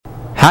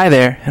Hi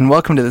there, and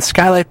welcome to the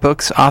Skylight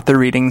Books author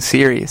reading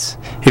series.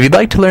 If you'd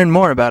like to learn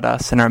more about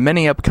us and our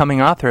many upcoming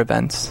author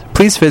events,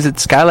 please visit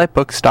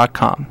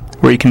skylightbooks.com,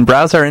 where you can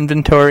browse our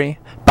inventory,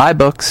 buy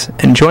books,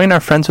 and join our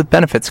Friends with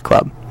Benefits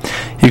Club.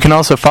 You can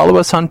also follow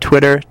us on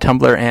Twitter,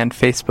 Tumblr, and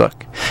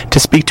Facebook. To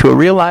speak to a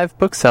real live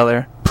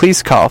bookseller,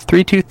 please call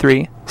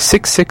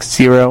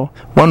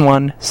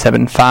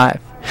 323-660-1175.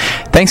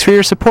 Thanks for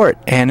your support,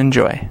 and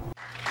enjoy.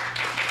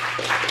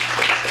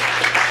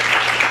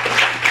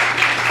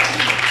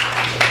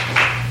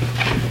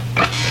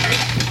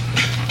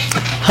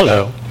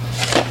 Hello.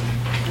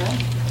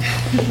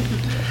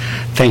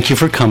 Thank you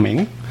for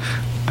coming.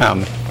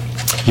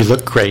 You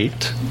look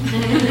great.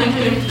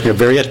 You're a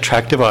very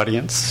attractive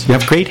audience. You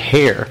have great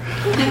hair.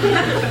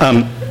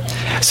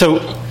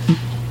 So,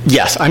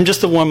 yes, I'm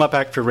just the warm-up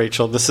act for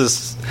Rachel. This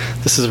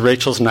is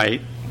Rachel's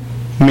night.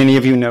 Many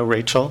of you know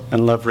Rachel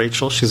and love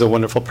Rachel. She's a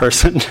wonderful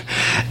person.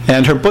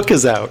 And her book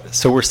is out,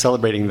 so we're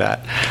celebrating that.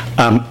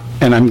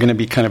 And I'm going to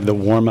be kind of the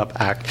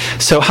warm-up act.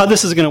 So how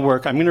this is going to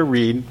work, I'm going to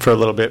read for a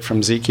little bit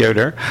from Zeke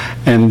Yoder,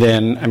 and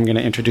then I'm going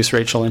to introduce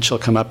Rachel, and she'll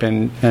come up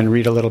and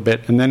read a little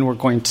bit. And then we're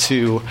going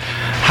to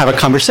have a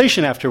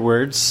conversation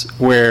afterwards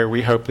where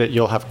we hope that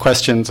you'll have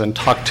questions and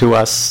talk to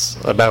us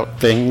about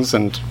things,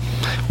 and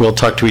we'll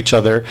talk to each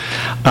other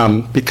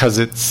because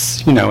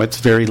it's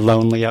very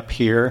lonely up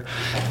here,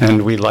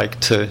 and we like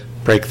to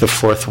break the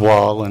fourth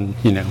wall and,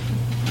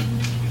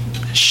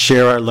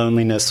 share our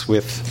loneliness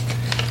with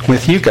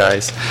you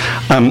guys.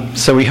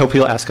 So we hope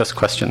you'll ask us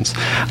questions.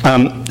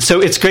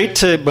 So it's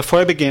great before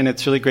I begin,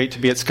 it's really great to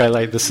be at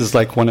Skylight. This is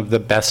like one of the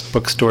best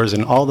bookstores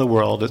in all the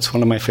world. It's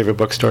one of my favorite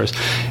bookstores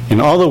in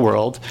all the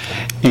world.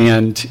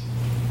 And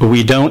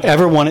we don't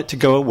ever want it to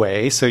go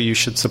away, so you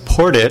should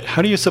support it.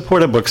 How do you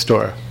support a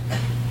bookstore?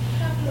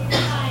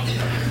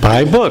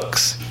 Buy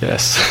books.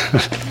 Yes.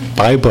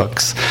 Buy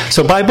books.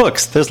 So buy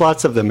books. There's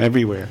lots of them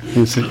everywhere.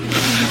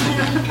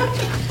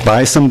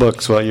 Buy some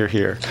books while you're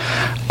here.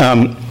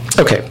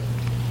 Okay,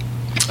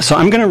 so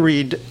I'm going to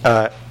read. This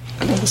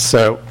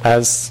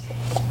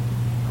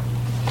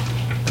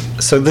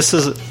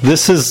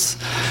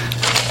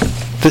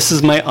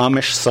is my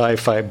Amish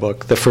sci-fi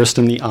book, the first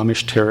in the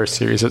Amish Terror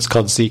series. It's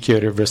called Zeke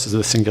Yoder versus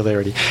the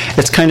Singularity.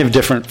 It's kind of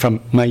different from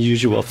my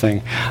usual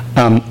thing,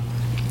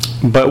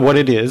 but what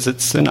it is,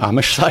 it's an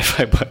Amish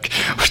sci-fi book,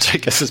 which I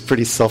guess is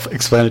pretty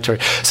self-explanatory.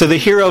 So the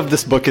hero of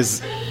this book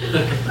is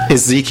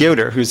Zeke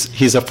Yoder,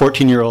 he's a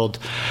 14-year-old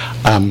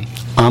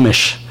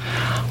Amish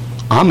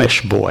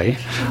boy.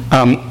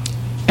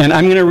 And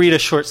I'm going to read a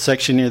short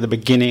section near the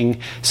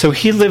beginning. So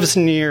he lives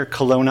near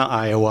Kelowna,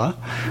 Iowa.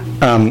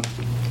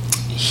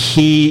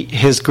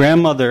 His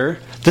grandmother,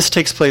 this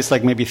takes place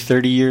like maybe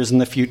 30 years in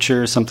the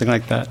future or something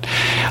like that.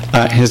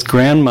 His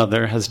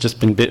grandmother has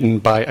just been bitten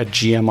by a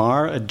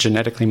GMR, a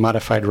genetically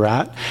modified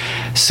rat.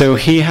 So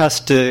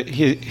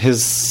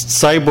his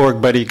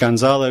cyborg buddy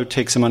Gonzalo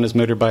takes him on his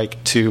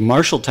motorbike to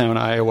Marshalltown,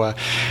 Iowa,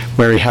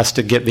 where he has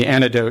to get the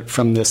antidote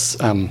from this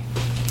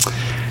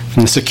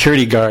from the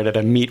security guard at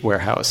a meat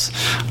warehouse.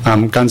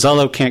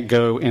 Gonzalo can't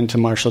go into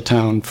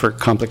Marshalltown for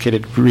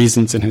complicated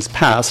reasons in his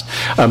past,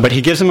 but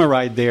he gives him a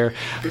ride there.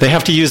 They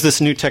have to use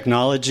this new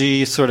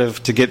technology sort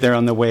of to get there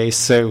on the way,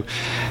 so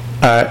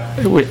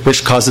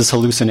which causes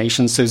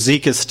hallucinations. So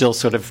Zeke is still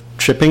sort of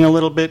tripping a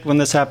little bit when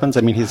this happens.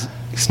 I mean, he's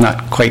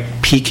not quite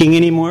peaking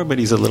anymore, but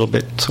he's a little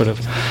bit sort of...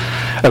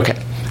 Okay.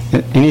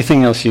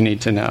 Anything else you need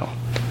to know?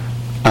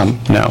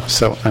 No.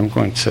 So I'm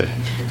going to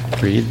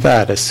read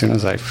that as soon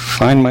as I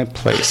find my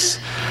place.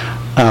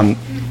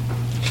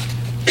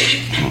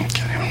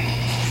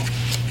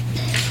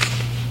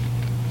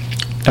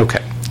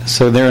 Okay,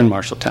 so they're in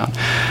Marshalltown.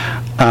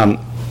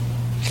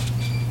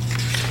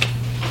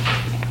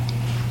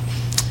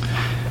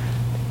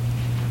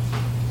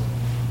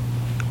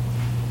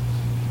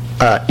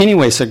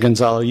 Anyway, said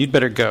Gonzalo, you'd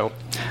better go.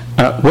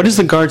 What is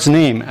the guard's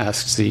name?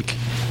 Asked Zeke.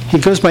 He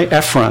goes by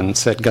Ephron,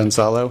 said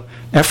Gonzalo.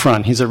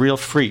 Ephron, he's a real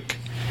freak.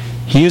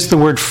 He used the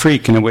word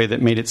freak in a way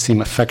that made it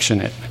seem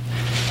affectionate.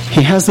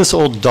 He has this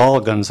old doll,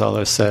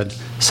 Gonzalo said,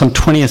 some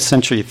 20th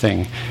century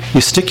thing.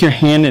 You stick your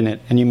hand in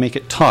it and you make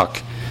it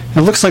talk.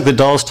 It looks like the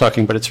doll's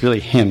talking, but it's really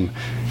him.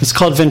 It's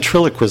called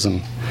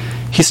ventriloquism.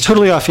 He's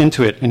totally off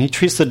into it, and he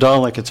treats the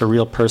doll like it's a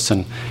real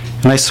person.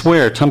 And I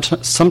swear,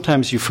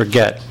 sometimes you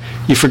forget.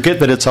 You forget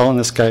that it's all in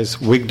this guy's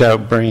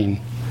wigged-out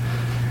brain.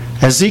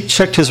 As Zeke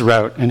checked his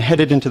route and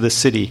headed into the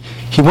city,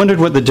 he wondered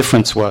what the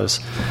difference was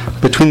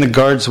between the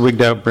guard's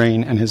wigged-out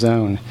brain and his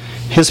own.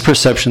 His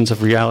perceptions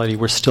of reality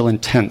were still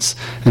intense,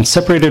 and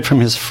separated from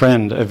his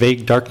friend, a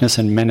vague darkness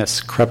and menace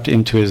crept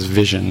into his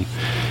vision.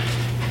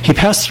 He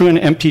passed through an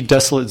empty,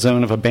 desolate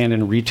zone of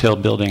abandoned retail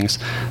buildings,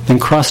 then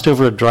crossed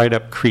over a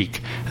dried-up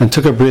creek and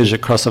took a bridge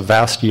across a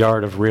vast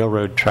yard of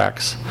railroad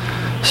tracks.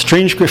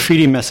 Strange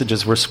graffiti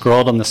messages were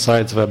scrawled on the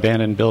sides of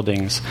abandoned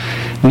buildings.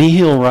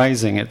 Nihil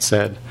rising, it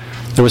said.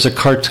 There was a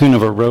cartoon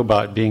of a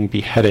robot being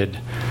beheaded.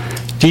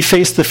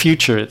 Deface the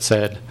future, it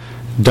said.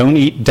 Don't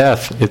eat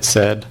death, it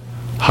said.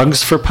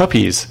 Hugs for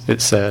puppies,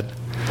 it said.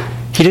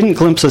 He didn't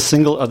glimpse a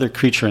single other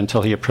creature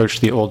until he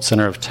approached the old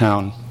center of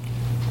town.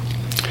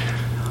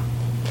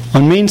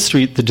 On Main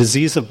Street, the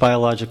disease of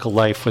biological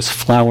life was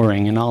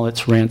flowering in all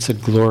its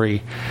rancid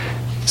glory.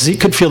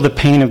 Zeke could feel the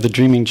pain of the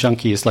dreaming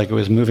junkies like it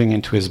was moving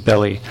into his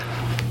belly.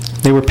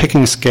 They were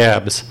picking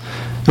scabs.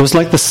 It was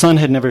like the sun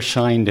had never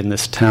shined in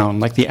this town,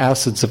 like the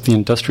acids of the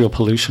industrial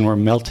pollution were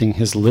melting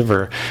his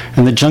liver,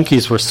 and the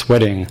junkies were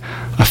sweating.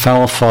 A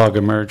foul fog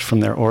emerged from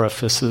their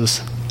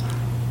orifices.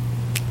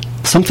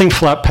 Something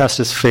flapped past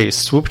his face,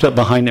 swooped up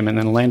behind him, and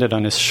then landed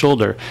on his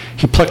shoulder.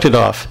 He plucked it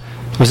off.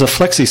 It was a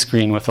flexi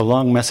screen with a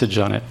long message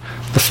on it.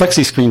 The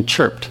flexi screen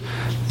chirped.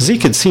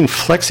 Zeke had seen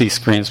flexi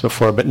screens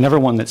before, but never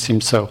one that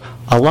seemed so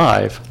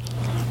alive.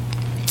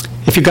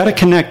 If you got to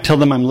Connect, tell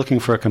them I'm looking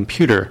for a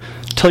computer.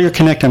 Tell your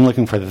Connect I'm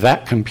looking for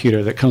that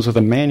computer that comes with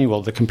a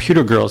manual the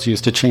computer girls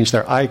use to change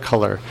their eye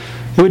color.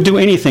 It would do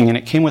anything, and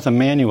it came with a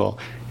manual.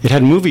 It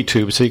had movie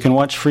tubes so you can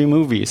watch free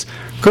movies.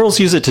 Girls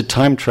use it to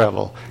time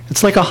travel.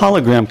 It's like a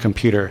hologram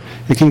computer.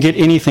 It can get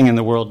anything in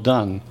the world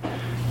done.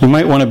 You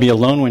might want to be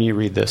alone when you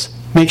read this.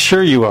 Make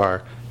sure you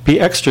are. Be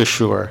extra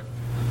sure.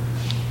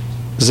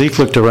 Zeke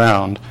looked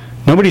around.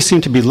 Nobody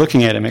seemed to be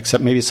looking at him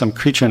except maybe some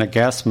creature in a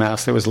gas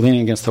mask that was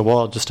leaning against the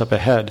wall just up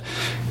ahead.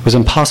 It was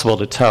impossible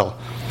to tell.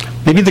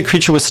 Maybe the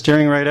creature was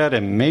staring right at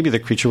him. Maybe the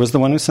creature was the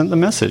one who sent the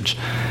message.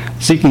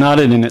 Zeke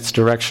nodded in its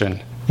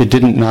direction. It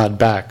didn't nod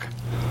back.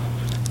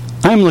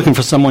 I'm looking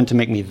for someone to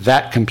make me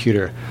that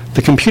computer.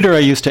 The computer I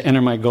use to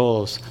enter my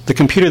goals. The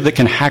computer that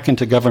can hack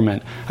into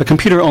government. A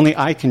computer only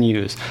I can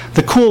use.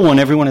 The cool one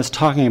everyone is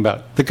talking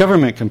about. The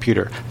government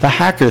computer. The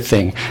hacker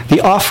thing.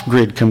 The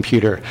off-grid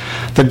computer.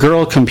 The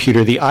girl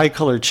computer. The eye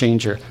color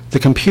changer. The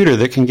computer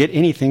that can get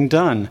anything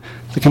done.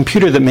 The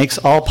computer that makes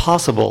all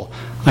possible.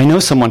 I know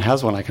someone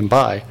has one I can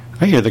buy.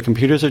 I hear the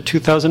computers are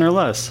 $2,000 or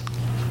less.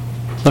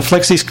 The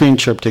flexi screen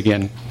chirped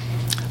again.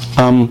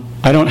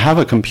 I don't have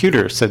a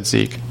computer, said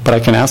Zeke, but I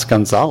can ask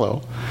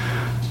Gonzalo.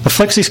 The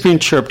flexi screen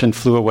chirped and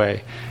flew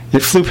away.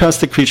 It flew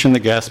past the creature in the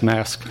gas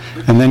mask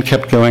and then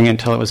kept going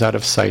until it was out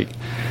of sight.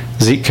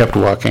 Zeke kept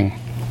walking.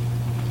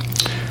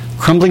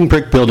 Crumbling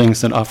brick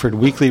buildings that offered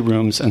weekly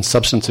rooms and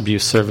substance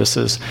abuse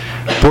services,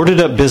 boarded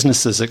up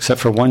businesses except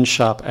for one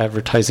shop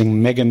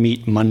advertising Mega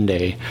Meat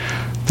Monday.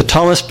 The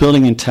tallest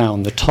building in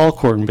town, the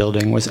Tallcorn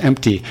building, was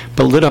empty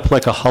but lit up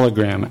like a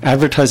hologram,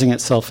 advertising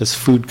itself as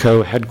Food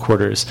Co.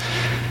 headquarters.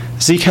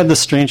 Zeke had the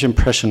strange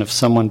impression of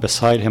someone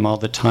beside him all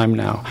the time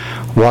now,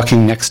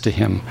 walking next to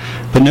him.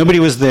 But nobody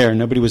was there,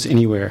 nobody was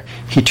anywhere.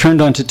 He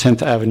turned onto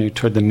 10th Avenue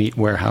toward the meat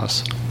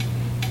warehouse.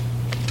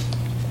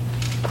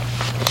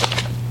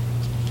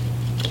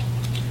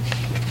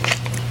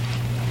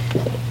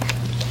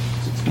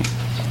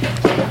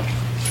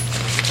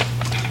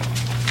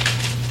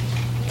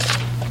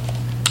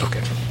 Okay.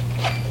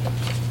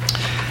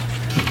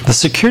 The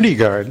security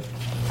guard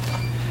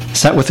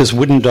sat with his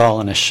wooden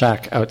doll in a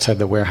shack outside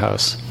the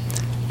warehouse.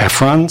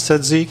 Ephron,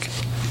 said Zeke.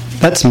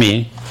 That's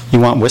me.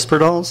 You want whisper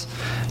dolls?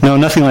 No,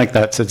 nothing like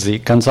that, said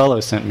Zeke. Gonzalo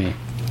sent me.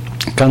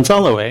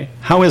 Gonzalo, eh?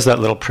 How is that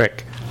little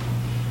prick?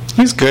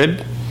 He's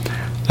good.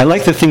 I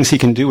like the things he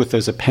can do with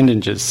those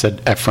appendages,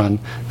 said Ephron.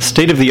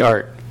 State of the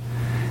art.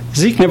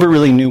 Zeke never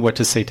really knew what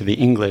to say to the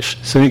English,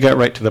 so he got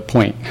right to the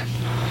point.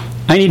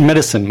 I need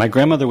medicine. My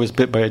grandmother was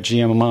bit by a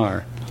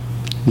GMR.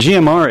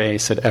 GMR, eh?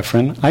 Said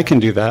Ephron. I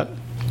can do that.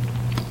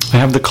 I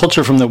have the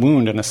culture from the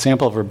wound and a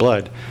sample of her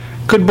blood.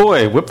 Good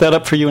boy, whip that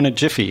up for you in a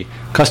jiffy.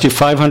 Cost you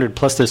 $500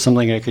 plus there's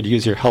something I could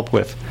use your help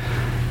with.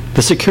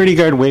 The security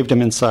guard waved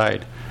him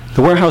inside.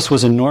 The warehouse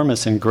was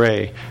enormous and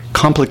gray,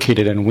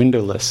 complicated and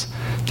windowless.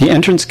 The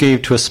entrance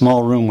gave to a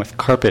small room with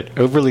carpet,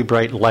 overly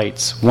bright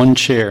lights, one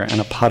chair, and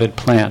a potted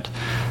plant.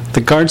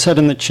 The guard sat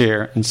in the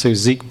chair, and so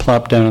Zeke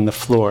plopped down on the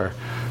floor.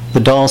 The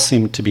doll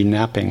seemed to be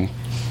napping.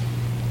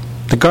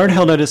 The guard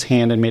held out his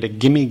hand and made a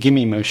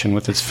gimme-gimme motion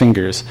with his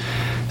fingers.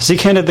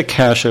 Zeke handed the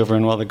cash over,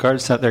 and while the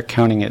guard sat there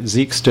counting it,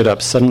 Zeke stood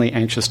up, suddenly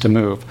anxious to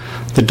move.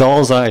 The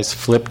doll's eyes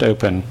flipped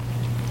open.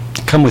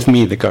 Come with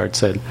me, the guard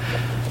said.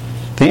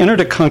 They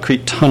entered a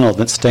concrete tunnel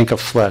that stank of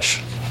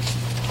flesh.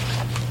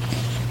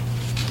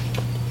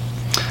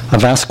 A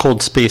vast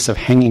cold space of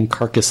hanging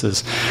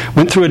carcasses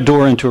went through a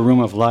door into a room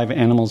of live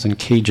animals in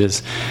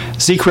cages.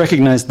 Zeke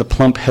recognized the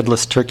plump,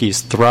 headless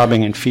turkeys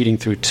throbbing and feeding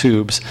through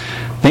tubes.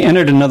 They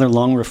entered another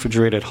long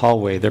refrigerated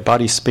hallway, their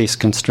body space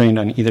constrained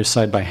on either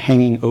side by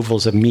hanging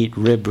ovals of meat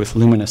ribbed with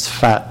luminous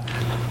fat.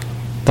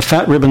 The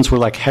fat ribbons were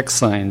like hex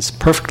signs,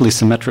 perfectly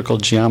symmetrical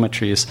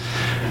geometries.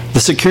 The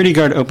security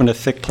guard opened a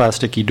thick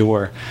plasticky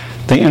door.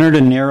 They entered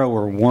a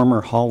narrower,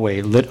 warmer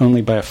hallway lit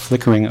only by a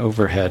flickering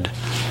overhead.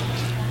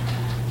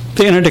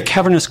 They entered a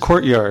cavernous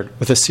courtyard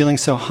with a ceiling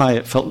so high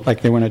it felt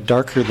like they were in a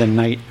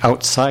darker-than-night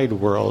outside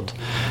world.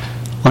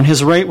 On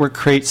his right were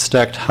crates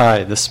stacked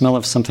high, the smell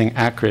of something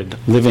acrid,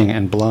 living,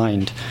 and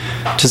blind.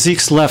 To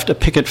Zeke's left, a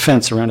picket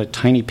fence around a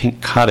tiny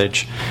pink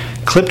cottage.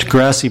 Clipped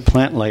grassy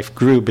plant life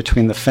grew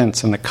between the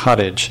fence and the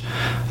cottage.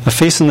 A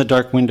face in the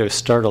dark window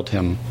startled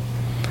him.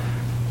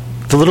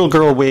 The little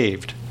girl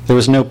waved. There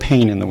was no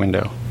pain in the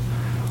window.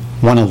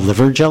 Want a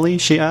liver jelly?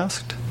 She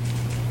asked.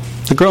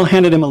 The girl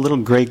handed him a little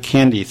gray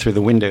candy through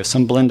the window,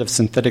 some blend of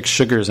synthetic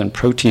sugars and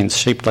proteins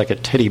shaped like a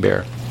teddy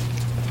bear.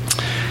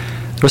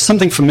 There was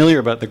something familiar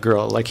about the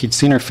girl, like he'd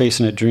seen her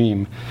face in a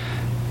dream.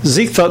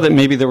 Zeke thought that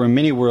maybe there were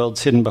many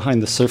worlds hidden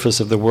behind the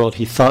surface of the world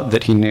he thought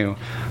that he knew,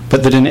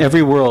 but that in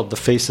every world the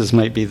faces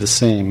might be the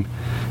same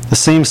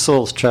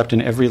souls trapped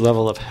in every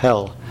level of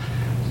hell.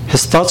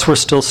 His thoughts were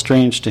still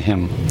strange to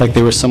him, like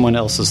they were someone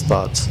else's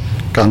thoughts.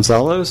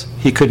 Gonzalo's?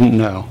 He couldn't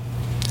know.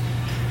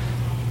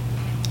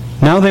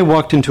 Now they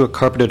walked into a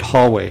carpeted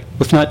hallway,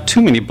 with not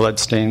too many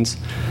bloodstains.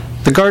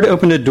 The guard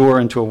opened a door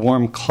into a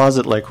warm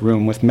closet-like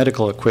room with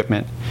medical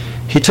equipment.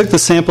 He took the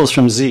samples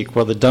from Zeke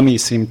while the dummy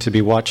seemed to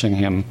be watching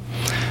him.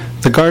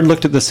 The guard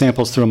looked at the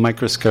samples through a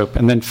microscope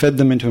and then fed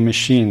them into a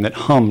machine that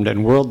hummed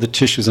and whirled the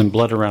tissues and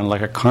blood around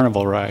like a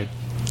carnival ride.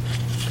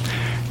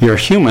 "You're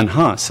human,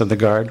 huh?" said the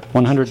guard.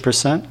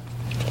 100%?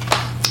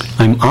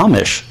 "I'm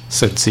Amish,"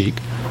 said Zeke.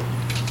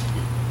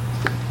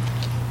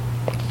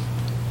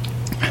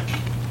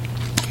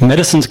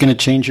 "Medicine's going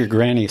to change your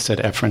granny,"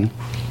 said Ephron.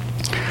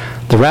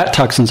 "The rat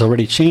toxin's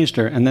already changed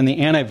her, and then the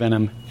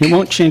antivenom, it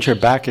won't change her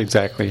back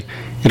exactly.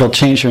 It'll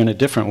change her in a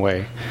different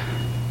way."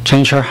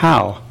 "Change her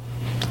how?"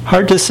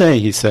 "Hard to say,"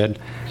 he said.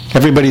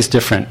 "Everybody's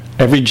different.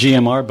 Every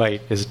GMR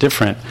bite is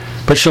different.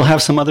 But she'll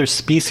have some other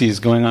species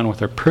going on with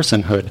her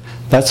personhood,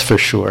 that's for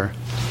sure."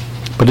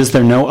 "But is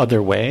there no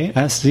other way?"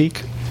 asked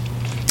Zeke.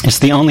 "It's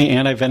the only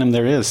antivenom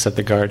there is," said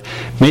the guard,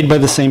 "made by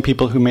the same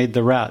people who made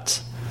the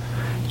rats."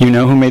 "You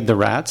know who made the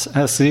rats?"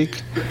 asked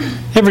Zeke.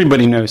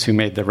 "Everybody knows who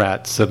made the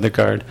rats," said the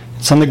guard.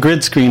 "It's on the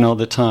grid screen all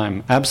the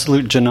time.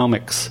 Absolute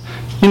genomics.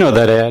 You know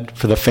that ad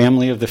for the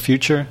family of the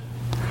future?"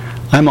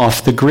 "I'm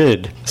off the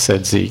grid,"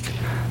 said Zeke.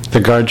 The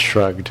guard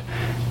shrugged.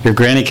 "Your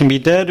granny can be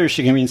dead or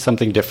she can mean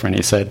something different,"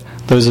 he said.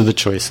 "Those are the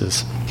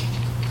choices."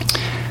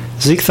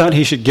 Zeke thought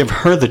he should give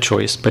her the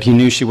choice, but he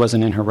knew she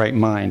wasn't in her right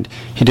mind.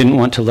 He didn't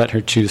want to let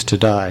her choose to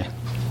die.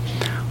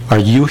 "Are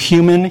you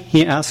human?"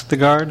 he asked the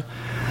guard.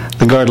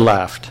 The guard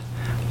laughed.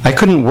 "I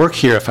couldn't work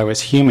here if I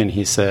was human,"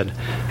 he said.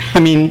 "I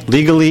mean,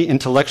 legally,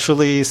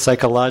 intellectually,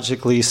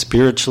 psychologically,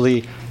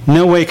 spiritually,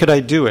 no way could I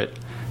do it.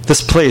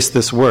 This place,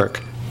 this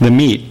work, the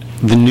meat,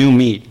 the new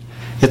meat,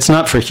 it's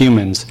not for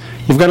humans.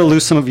 You've got to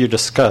lose some of your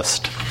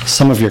disgust,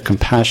 some of your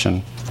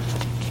compassion."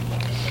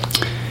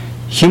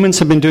 "Humans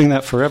have been doing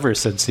that forever,"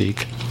 said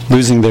Zeke,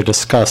 "losing their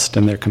disgust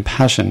and their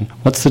compassion.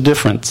 What's the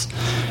difference?"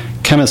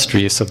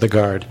 "Chemistry," said the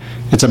guard.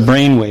 "It's a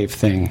brainwave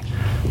thing.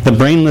 The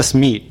brainless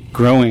meat,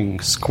 growing,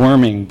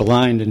 squirming,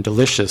 blind, and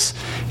delicious,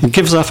 it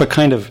gives off a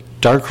kind of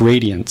dark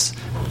radiance,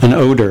 an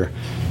odor.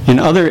 In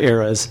other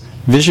eras,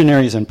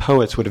 visionaries and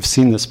poets would have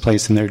seen this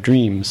place in their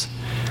dreams."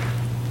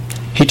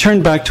 He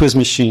turned back to his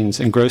machines,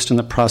 engrossed in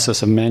the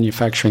process of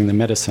manufacturing the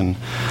medicine.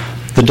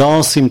 The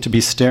doll seemed to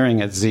be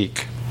staring at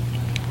Zeke.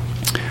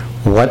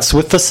 "What's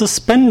with the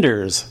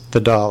suspenders?"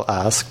 the doll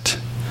asked.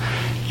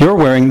 "You're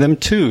wearing them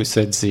too,"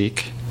 said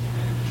Zeke.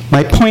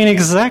 "My point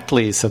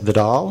exactly," said the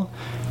doll.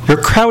 "You're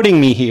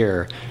crowding me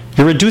here.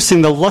 You're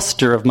reducing the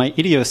luster of my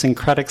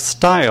idiosyncratic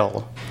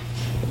style."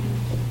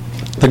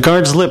 The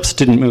guard's lips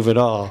didn't move at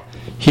all.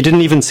 He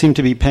didn't even seem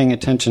to be paying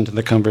attention to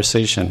the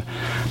conversation.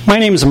 "My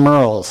name's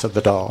Merle," said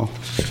the doll.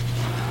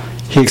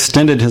 He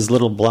extended his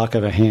little block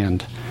of a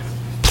hand.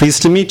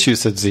 "Pleased to meet you,"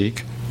 said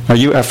Zeke. "Are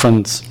you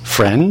Ephron's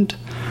friend?"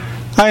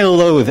 "I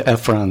loathe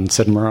Ephron,"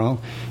 said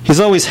Merle. "He's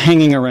always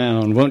hanging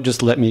around, won't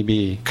just let me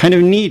be. Kind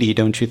of needy,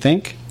 don't you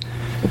think?"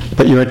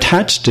 "But you're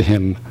attached to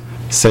him,"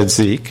 said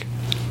Zeke.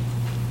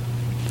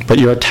 "But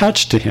you're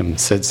attached to him,"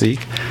 said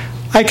Zeke.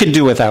 "I could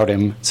do without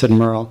him," said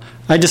Merle.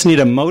 "I just need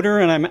a motor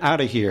and I'm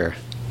out of here."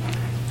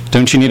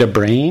 "Don't you need a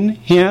brain?"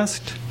 he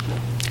asked.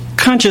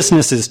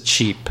 "Consciousness is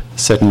cheap,"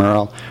 said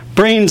Merle.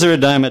 "Brains are a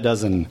dime a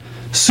dozen.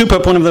 Soup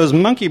up one of those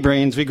monkey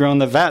brains we grow in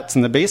the vats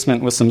in the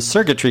basement with some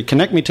circuitry,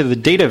 connect me to the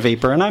data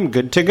vapor, and I'm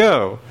good to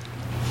go."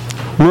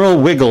 Merle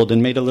wiggled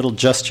and made a little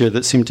gesture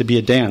that seemed to be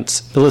a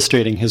dance,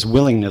 illustrating his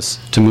willingness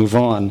to move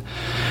on.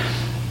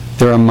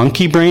 "There are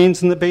monkey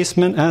brains in the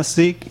basement?" asked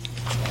Zeke.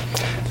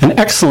 "An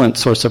excellent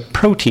source of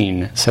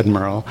protein," said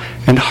Merle,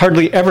 "and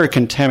hardly ever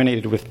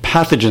contaminated with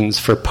pathogens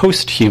for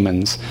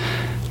post-humans.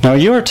 Now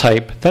your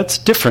type, that's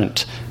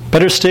different.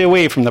 Better stay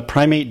away from the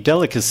primate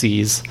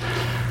delicacies."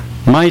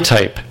 "My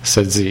type,"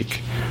 said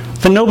Zeke.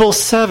 "The noble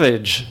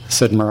savage,"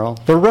 said Merle.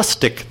 "The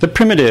rustic, the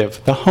primitive,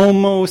 the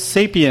homo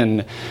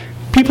sapien.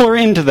 People are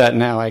into that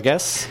now, I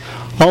guess.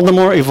 All the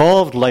more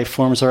evolved life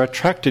forms are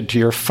attracted to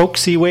your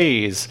folksy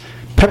ways.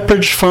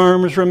 Pepperidge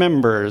Farms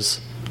remembers."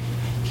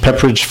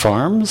 "Pepperidge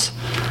Farms?"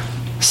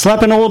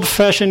 "Slap an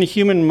old-fashioned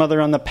human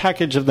mother on the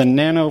package of the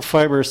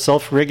nanofiber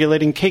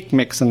self-regulating cake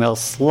mix and they'll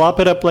slop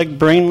it up like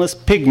brainless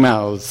pig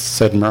mouths,"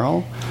 said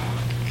Merle.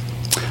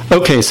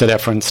 "Okay," said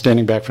Ephron,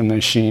 standing back from the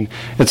machine.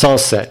 "It's all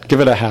set.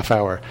 Give it a half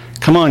hour.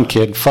 Come on,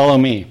 kid. Follow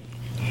me."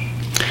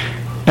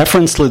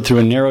 Ephron slid through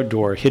a narrow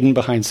door hidden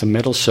behind some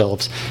metal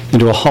shelves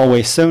into a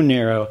hallway so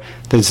narrow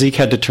that Zeke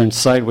had to turn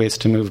sideways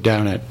to move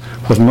down it,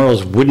 with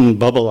Merle's wooden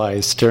bubble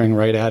eyes staring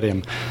right at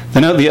him,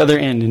 then out the other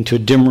end into a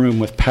dim room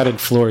with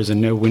padded floors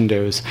and no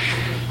windows.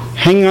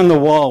 Hanging on the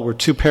wall were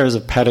 2 pairs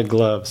of padded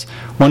gloves,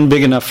 one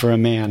big enough for a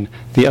man,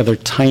 the other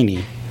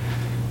tiny.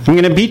 "I'm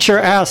going to beat your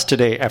ass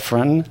today,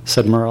 Ephron,"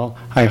 said Merle.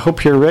 "I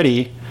hope you're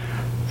ready."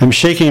 I'm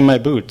shaking in my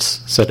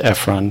boots, said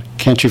Ephron.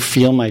 Can't you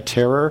feel my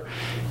terror?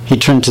 He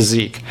turned to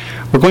Zeke.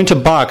 We're going to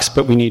box,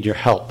 but we need your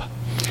help.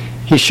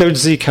 He showed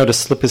Zeke how to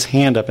slip his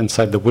hand up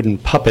inside the wooden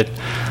puppet.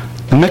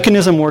 The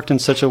mechanism worked in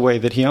such a way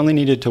that he only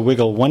needed to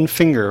wiggle one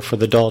finger for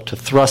the doll to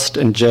thrust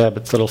and jab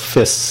its little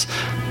fists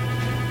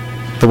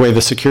the way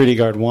the security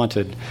guard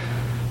wanted.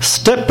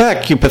 Step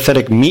back, you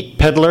pathetic meat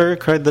peddler,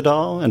 cried the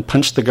doll, and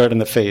punched the guard in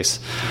the face.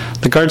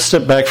 The guard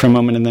stepped back for a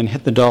moment and then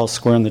hit the doll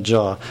square in the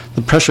jaw.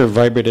 The pressure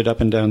vibrated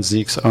up and down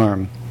Zeke's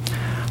arm.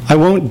 I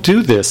won't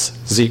do this,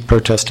 Zeke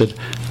protested.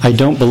 I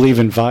don't believe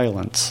in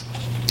violence.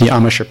 The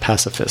Amish are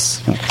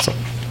pacifists, so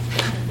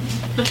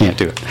can't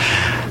do it.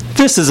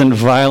 This isn't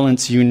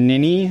violence, you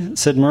ninny,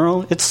 said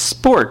Merle. It's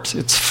sport.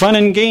 It's fun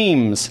and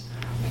games.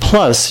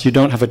 Plus, you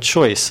don't have a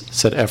choice,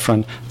 said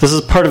Ephron. This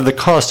is part of the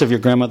cost of your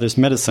grandmother's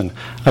medicine.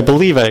 I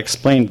believe I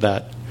explained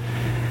that.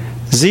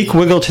 Zeke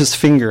wiggled his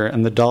finger,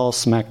 and the doll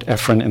smacked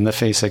Ephron in the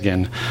face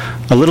again.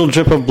 A little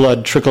drip of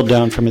blood trickled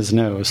down from his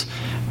nose.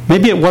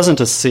 Maybe it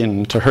wasn't a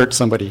sin to hurt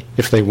somebody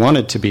if they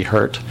wanted to be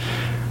hurt.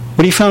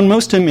 What he found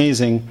most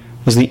amazing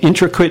was the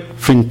intricate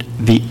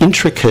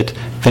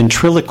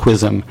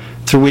ventriloquism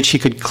through which he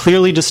could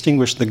clearly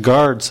distinguish the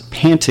guard's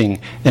panting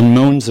and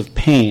moans of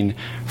pain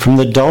from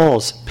the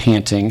doll's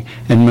panting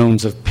and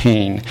moans of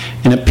pain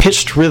in a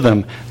pitched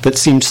rhythm that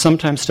seemed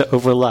sometimes to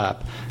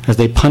overlap as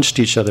they punched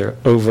each other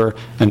over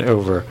and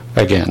over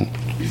again.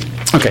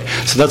 Okay,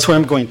 so that's where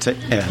I'm going to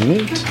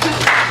end.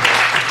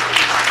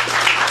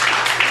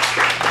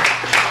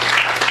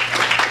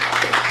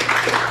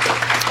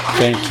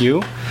 Thank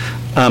you.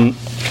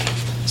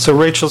 So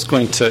Rachel's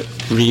going to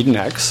read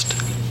next.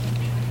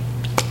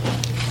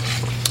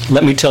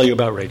 Let me tell you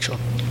about Rachel.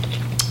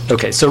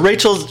 Okay, so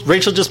Rachel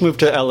just moved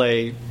to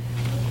LA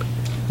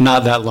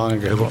not that long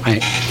ago.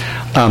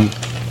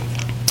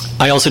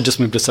 I also just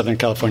moved to Southern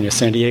California,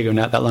 San Diego,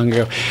 not that long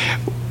ago.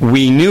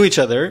 We knew each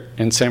other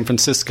in San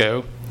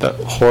Francisco, the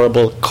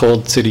horrible,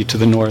 cold city to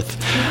the north,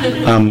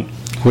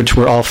 which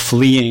we're all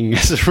fleeing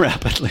as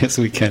rapidly as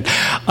we can.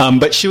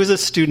 But she was a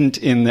student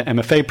in the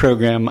MFA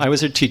program. I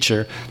was her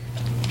teacher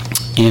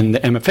in the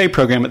MFA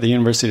program at the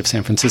University of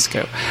San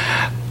Francisco.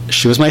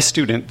 She was my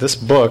student. This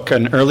book,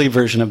 an early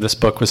version of this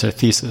book, was her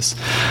thesis,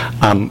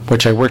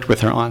 which I worked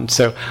with her on.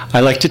 So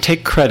I like to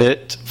take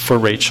credit for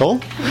Rachel.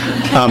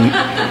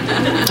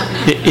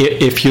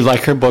 If you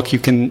like her book, you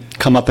can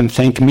come up and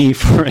thank me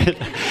for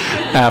it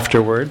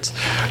afterwards.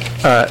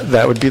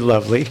 That would be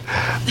lovely.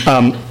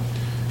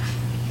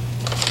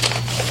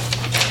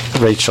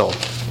 Rachel.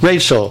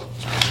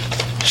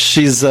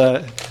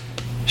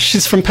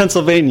 She's from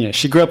Pennsylvania.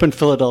 She grew up in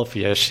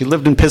Philadelphia. She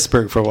lived in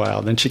Pittsburgh for a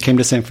while. Then she came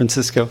to San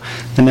Francisco.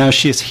 And now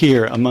she is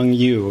here among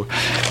you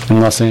in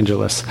Los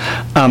Angeles.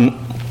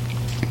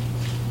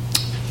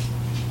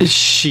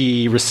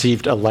 She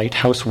received a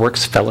Lighthouse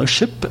Works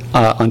Fellowship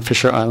on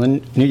Fisher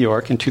Island, New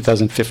York in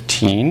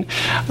 2015.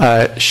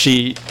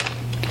 She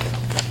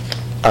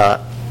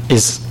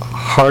is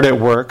hard at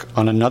work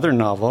on another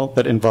novel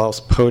that involves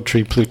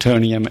poetry,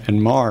 plutonium,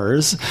 and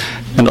Mars,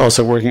 and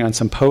also working on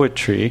some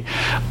poetry.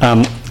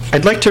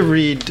 I'd like to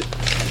read,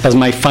 as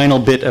my final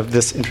bit of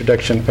this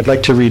introduction, I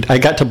got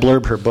to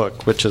blurb her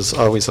book, which is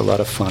always a lot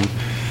of fun.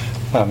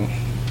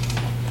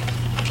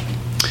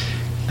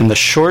 And the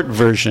short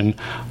version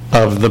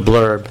of the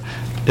blurb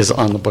is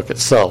on the book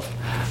itself.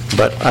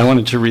 But I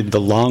wanted to read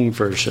the long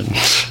version.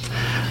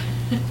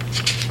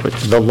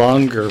 The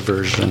longer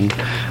version,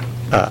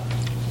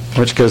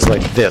 which goes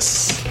like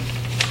this.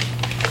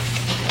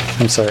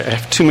 I'm sorry, I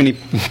have too many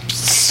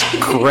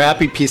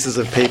scrappy pieces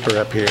of paper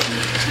up here.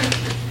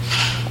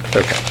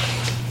 Okay.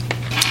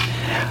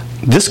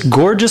 This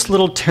gorgeous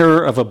little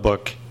terror of a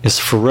book is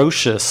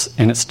ferocious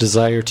in its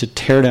desire to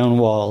tear down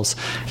walls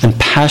and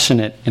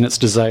passionate in its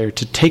desire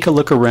to take a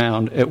look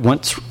around at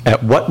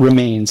what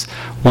remains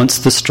once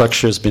the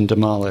structure has been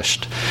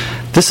demolished.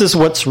 This is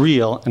what's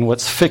real and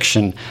what's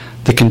fiction,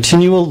 the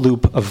continual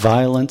loop of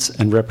violence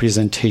and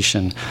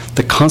representation,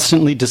 the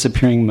constantly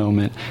disappearing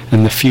moment,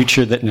 and the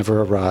future that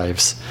never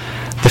arrives.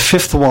 The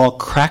fifth wall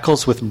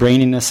crackles with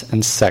braininess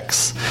and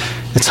sex.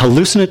 It's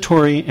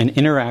hallucinatory and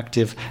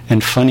interactive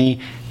and funny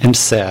and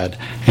sad,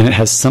 and it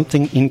has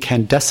something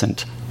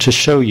incandescent to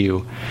show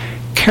you.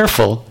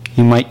 Careful,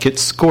 you might get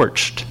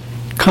scorched.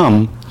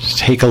 Come,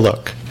 take a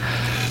look.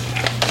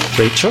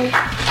 Rachel?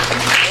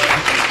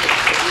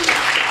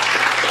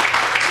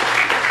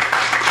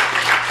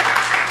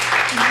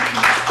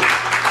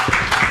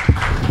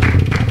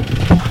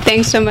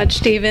 Thanks so much,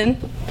 Stephen.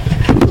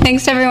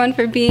 Thanks, everyone,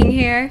 for being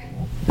here.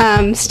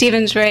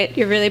 Stephen's right.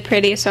 You're really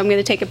pretty, so I'm going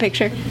to take a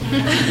picture.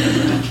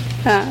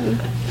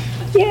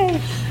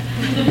 Yeah.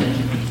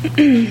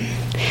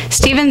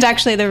 Stephen's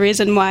actually the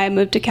reason why I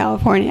moved to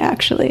California,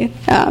 actually.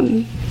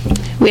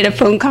 We had a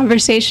phone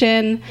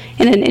conversation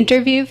in an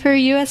interview for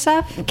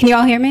USF. Can you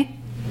all hear me?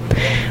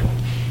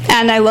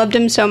 And I loved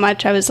him so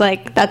much, I was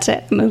like, that's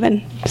it, I'm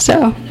moving.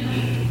 So,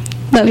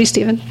 love you,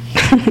 Stephen.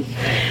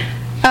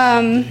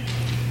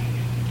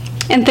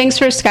 And thanks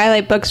for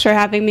Skylight Books for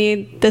having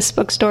me. This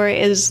bookstore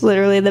is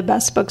literally the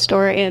best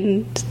bookstore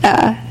in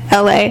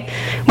LA.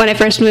 When I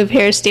first moved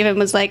here, Stephen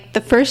was like,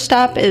 the first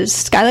stop is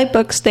Skylight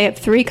Books. They have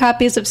 3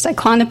 copies of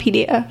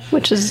Cyclonopedia,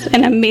 which is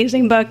an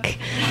amazing book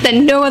that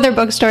no other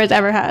bookstore has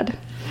ever had,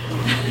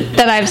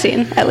 that I've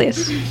seen, at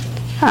least.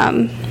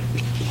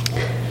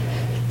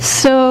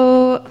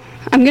 So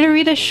I'm going to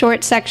read a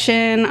short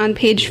section on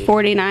page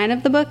 49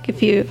 of the book, if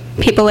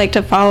people like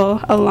to follow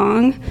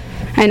along.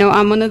 I know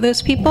I'm one of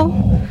those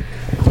people.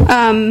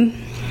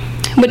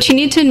 What you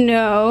need to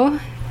know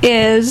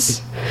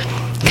is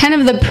kind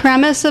of the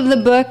premise of the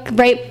book.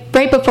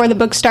 Right before the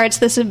book starts,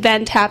 this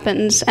event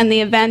happens, and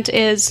the event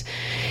is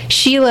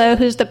Sheila,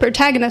 who's the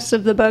protagonist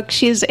of the book.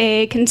 She's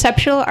a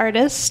conceptual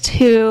artist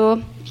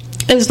who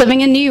is living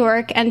in New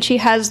York, and she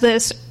has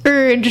this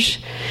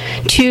urge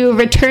to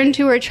return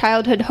to her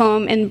childhood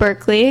home in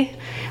Berkeley,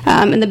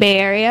 in the Bay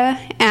Area,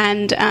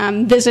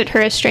 and visit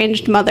her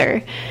estranged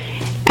mother.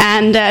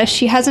 And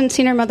she hasn't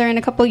seen her mother in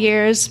a couple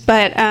years,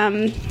 but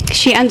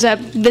she ends up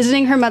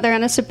visiting her mother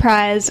on a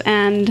surprise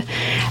and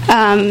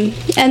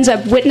ends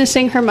up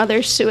witnessing her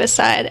mother's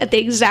suicide at the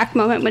exact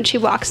moment when she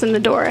walks in the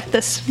door,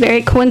 this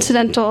very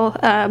coincidental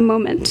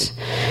moment.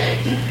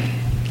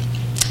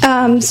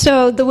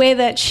 So the way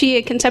that she,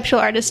 a conceptual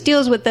artist,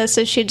 deals with this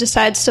is she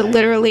decides to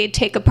literally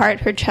take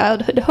apart her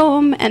childhood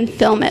home and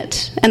film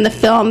it. And the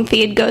film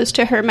feed goes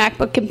to her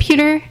MacBook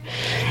computer,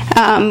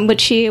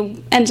 which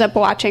she ends up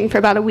watching for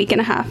about a week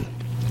and a half.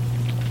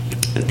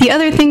 The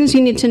other things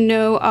you need to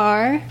know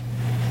are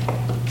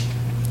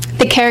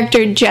the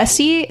character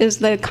Jessie is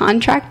the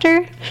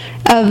contractor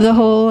of the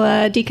whole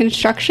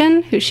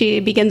deconstruction, who she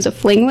begins a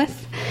fling with.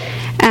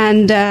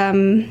 And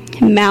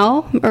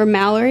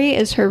Mallory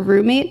is her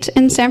roommate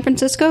in San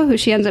Francisco, who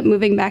she ends up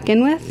moving back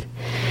in with.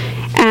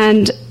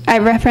 And I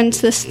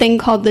reference this thing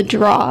called the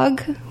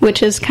Drog,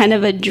 which is kind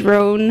of a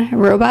drone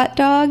robot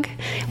dog,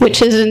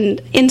 which is an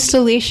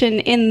installation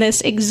in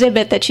this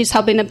exhibit that she's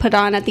helping to put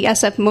on at the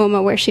SF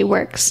MOMA where she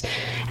works.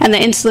 And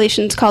the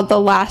installation's called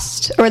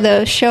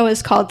the show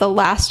is called The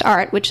Last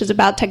Art, which is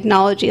about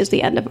technology as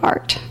the end of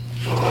art.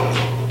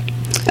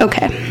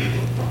 Okay.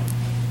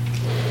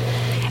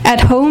 At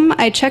home,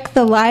 I check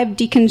the live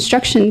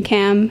deconstruction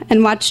cam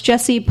and watch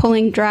Jessie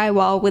pulling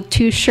drywall with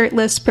 2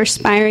 shirtless,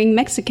 perspiring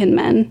Mexican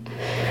men.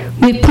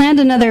 We've planned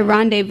another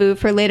rendezvous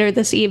for later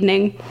this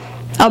evening.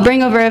 I'll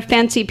bring over a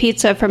fancy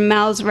pizza from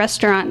Mal's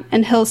restaurant,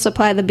 and he'll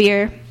supply the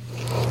beer.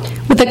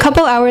 With a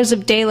couple hours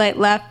of daylight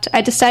left, I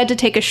decide to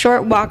take a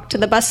short walk to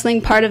the bustling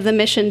part of the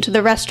mission to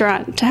the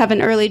restaurant to have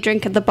an early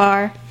drink at the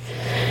bar.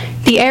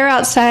 The air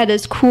outside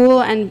is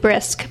cool and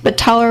brisk, but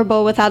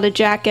tolerable without a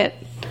jacket.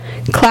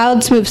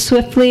 Clouds move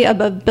swiftly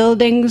above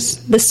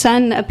buildings, the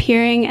sun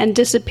appearing and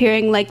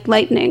disappearing like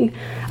lightning,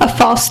 a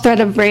false threat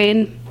of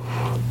rain.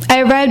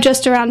 I arrive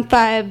just around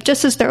 5,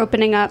 just as they're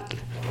opening up.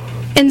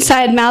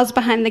 Inside, Mal's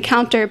behind the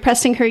counter,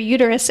 pressing her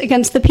uterus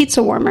against the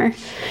pizza warmer.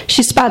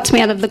 She spots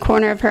me out of the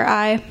corner of her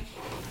eye.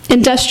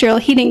 Industrial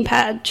heating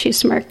pad, she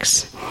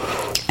smirks.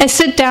 I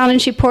sit down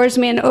and she pours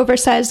me an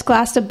oversized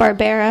glass of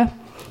Barbera.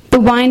 The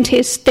wine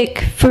tastes thick,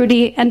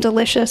 fruity, and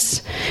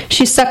delicious.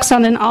 She sucks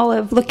on an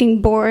olive, looking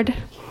bored.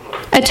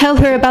 I tell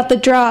her about the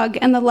Drog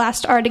and the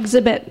Last Art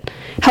exhibit,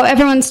 how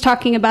everyone's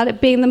talking about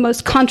it being the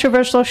most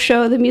controversial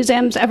show the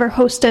museum's ever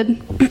hosted.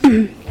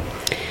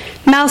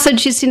 Mal said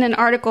she'd seen an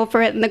article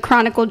for it in the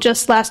Chronicle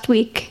just last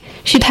week.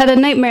 She'd had a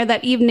nightmare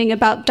that evening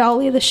about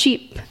Dolly the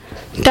sheep.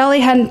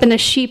 Dolly hadn't been a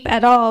sheep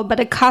at all, but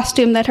a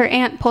costume that her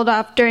aunt pulled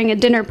off during a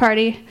dinner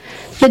party.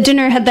 The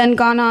dinner had then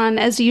gone on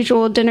as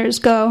usual dinners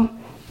go.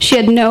 She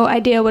had no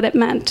idea what it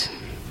meant.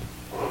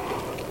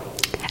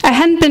 I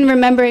hadn't been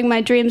remembering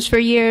my dreams for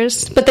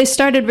years, but they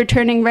started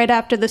returning right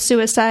after the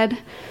suicide.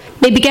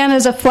 They began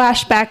as a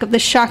flashback of the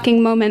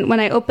shocking moment when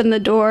I opened the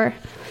door.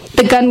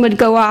 The gun would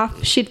go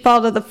off, she'd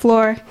fall to the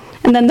floor,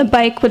 and then the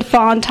bike would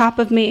fall on top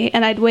of me,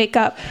 and I'd wake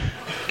up.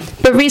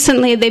 But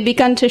recently, they'd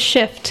begun to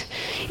shift.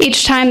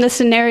 Each time the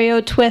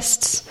scenario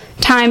twists,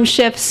 time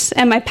shifts,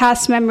 and my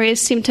past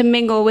memories seem to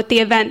mingle with the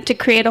event to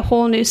create a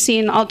whole new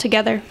scene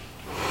altogether.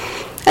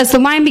 As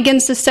the wine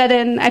begins to set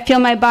in, I feel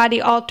my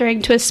body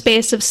altering to a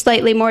space of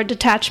slightly more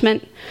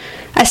detachment.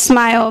 I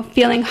smile,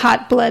 feeling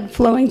hot blood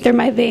flowing through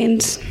my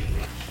veins.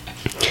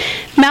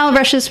 Mal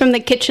rushes from the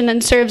kitchen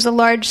and serves a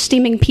large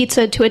steaming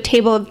pizza to a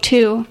table of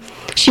 2.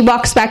 She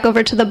walks back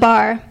over to the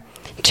bar.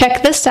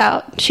 Check this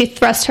out. She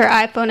thrusts her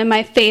iPhone in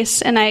my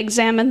face, and I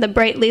examine the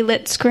brightly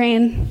lit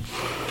screen.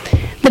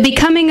 The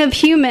becoming of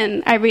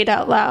human, I read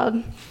out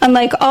loud,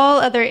 unlike all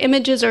other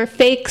images or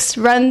fakes,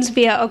 runs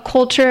via a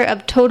culture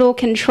of total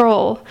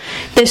control.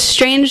 This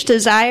strange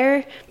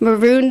desire,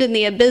 marooned in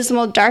the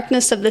abysmal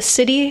darkness of the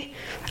city.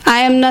 I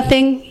am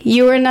nothing,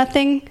 you are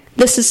nothing.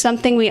 This is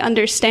something we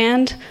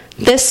understand.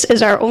 This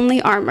is our only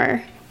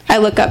armor. I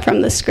look up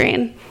from the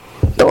screen.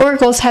 The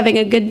Oracle's having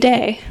a good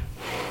day.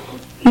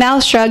 Mal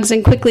shrugs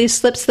and quickly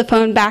slips the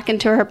phone back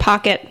into her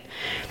pocket.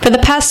 For the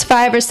past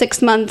 5 or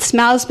 6 months,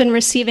 Mal's been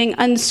receiving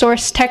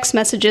unsourced text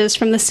messages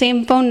from the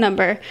same phone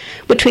number,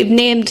 which we've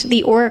named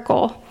the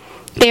Oracle.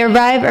 They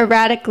arrive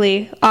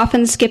erratically,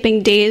 often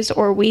skipping days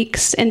or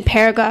weeks, in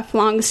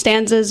paragraph-long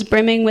stanzas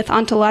brimming with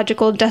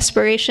ontological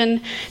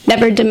desperation,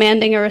 never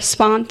demanding a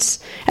response,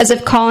 as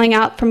if calling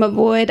out from a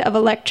void of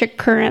electric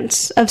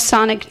currents, of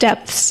sonic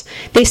depths.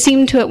 They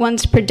seem to at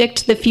once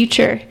predict the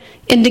future,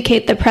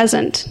 indicate the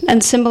present,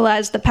 and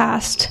symbolize the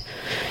past.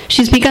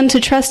 She's begun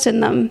to trust in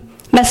them,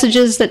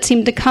 messages that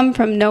seem to come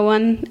from no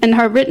one and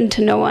are written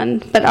to no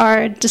one, but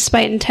are,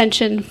 despite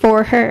intention,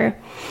 for her.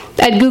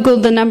 I'd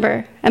Googled the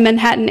number, a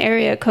Manhattan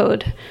area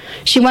code.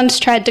 She once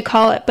tried to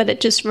call it, but it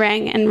just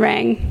rang and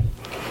rang.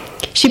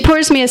 She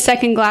pours me a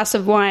second glass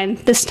of wine,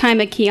 this time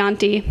a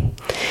Chianti.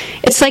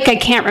 It's like I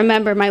can't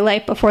remember my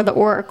life before the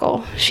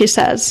Oracle, she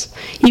says.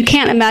 You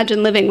can't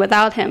imagine living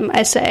without him,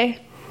 I say.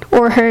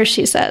 Or her,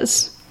 she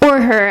says.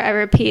 Or her, I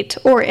repeat.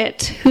 Or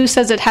it. Who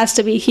says it has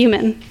to be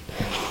human?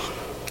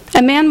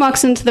 A man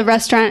walks into the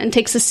restaurant and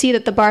takes a seat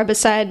at the bar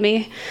beside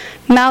me.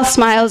 Mal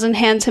smiles and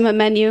hands him a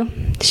menu.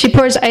 She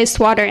pours iced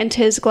water into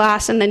his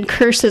glass and then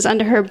curses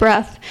under her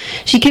breath.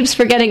 She keeps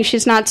forgetting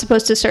she's not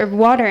supposed to serve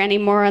water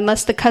anymore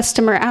unless the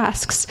customer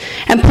asks.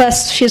 And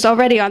plus, she's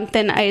already on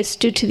thin ice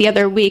due to the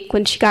other week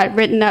when she got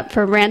written up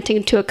for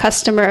ranting to a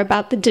customer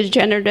about the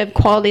degenerative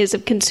qualities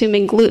of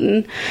consuming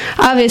gluten.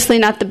 Obviously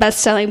not the best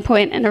selling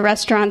point in a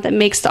restaurant that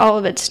makes all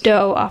of its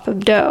dough off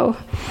of dough.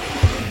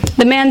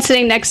 The man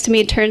sitting next to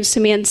me turns to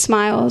me and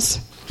smiles.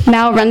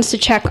 Mal runs to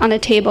check on a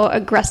table,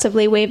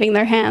 aggressively waving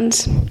their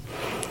hands.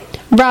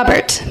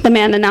 Robert, the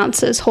man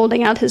announces,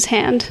 holding out his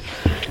hand.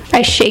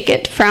 I shake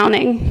it,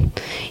 frowning.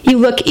 You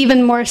look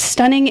even more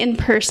stunning in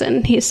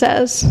person, he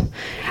says.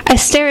 I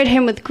stare at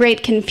him with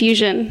great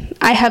confusion.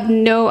 I have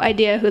no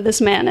idea who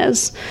this man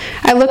is.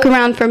 I look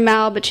around for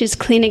Mal, but she's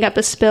cleaning up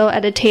a spill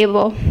at a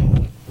table.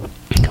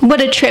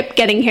 What a trip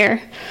getting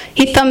here.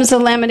 He thumbs the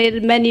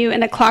laminated menu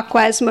in a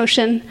clockwise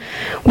motion.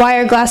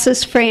 Wire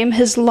glasses frame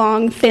his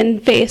long, thin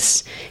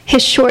face,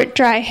 his short,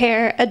 dry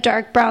hair, a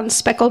dark brown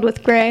speckled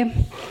with gray.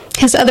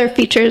 His other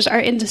features are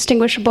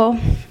indistinguishable.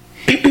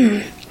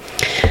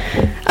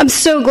 I'm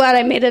so glad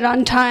I made it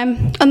on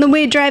time. On the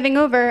way driving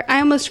over, I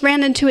almost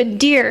ran into a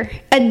deer.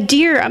 A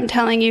deer, I'm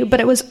telling you, but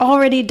it was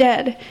already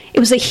dead. It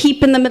was a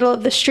heap in the middle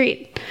of the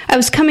street. I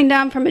was coming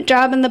down from a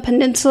job in the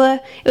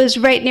peninsula. It was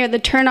right near the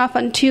turnoff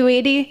on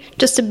 280,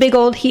 just a big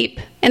old heap.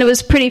 And it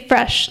was pretty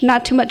fresh,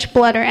 not too much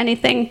blood or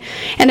anything.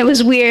 And it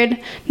was weird.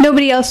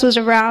 Nobody else was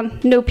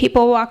around. No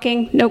people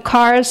walking, no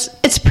cars.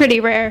 It's pretty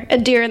rare, a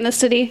deer in the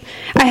city.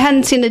 I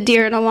hadn't seen a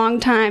deer in a long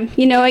time.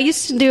 You know, I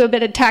used to do a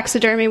bit of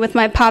taxidermy with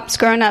my pops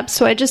growing up,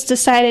 so I just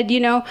decided,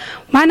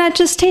 why not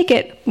just take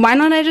it? Why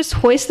don't I just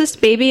hoist this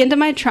baby into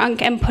my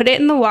trunk and put it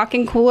in the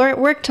walk-in cooler at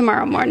work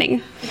tomorrow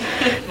morning?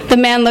 The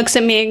man looks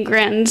at me and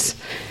grins.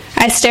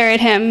 I stare at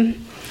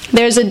him.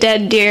 There's a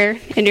dead deer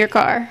in your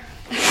car.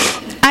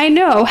 I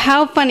know,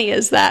 how funny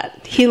is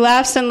that? He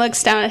laughs and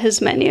looks down at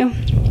his menu.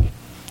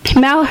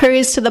 Mal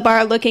hurries to the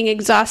bar looking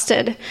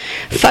exhausted.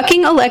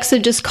 Fucking Alexa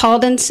just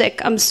called in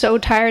sick. I'm so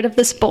tired of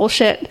this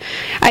bullshit.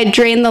 I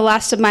drain the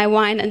last of my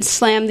wine and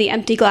slam the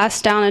empty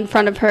glass down in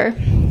front of her.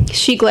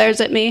 She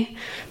glares at me.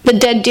 The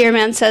dead deer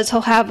man says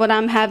he'll have what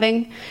I'm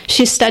having.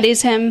 She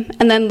studies him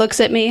and then looks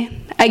at me.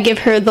 I give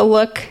her the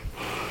look.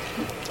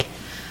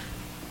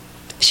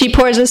 She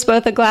pours us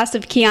both a glass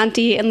of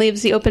Chianti and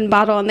leaves the open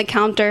bottle on the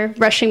counter,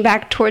 rushing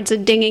back towards a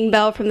dinging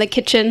bell from the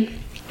kitchen.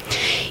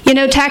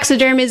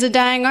 Taxidermy is a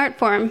dying art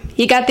form.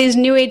 You got these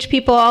new age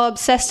people all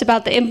obsessed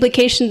about the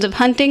implications of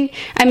hunting.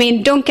 I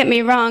mean, don't get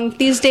me wrong.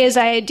 These days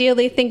I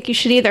ideally think you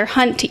should either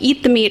hunt to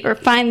eat the meat or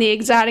find the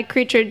exotic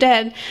creature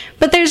dead.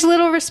 But there's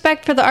little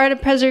respect for the art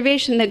of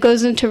preservation that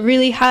goes into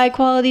really high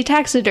quality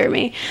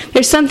taxidermy.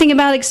 There's something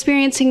about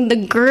experiencing the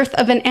girth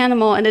of an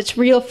animal and its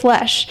real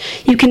flesh.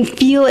 You can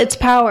feel its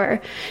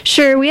power.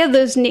 Sure, we have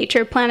those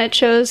Nature Planet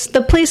shows.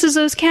 The places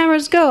those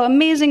cameras go,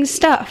 amazing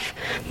stuff.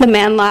 The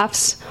man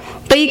laughs.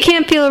 But you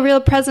can't feel a real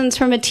presence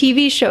from a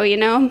TV show,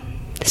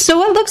 So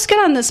what looks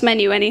good on this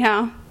menu,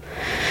 anyhow?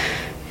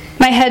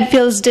 My head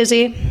feels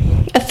dizzy.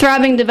 A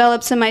throbbing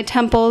develops in my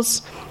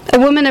temples. A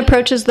woman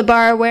approaches the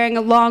bar wearing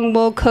a long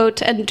wool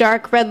coat and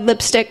dark red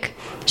lipstick.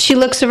 She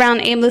looks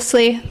around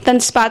aimlessly, then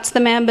spots the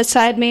man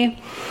beside me.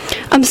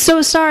 I'm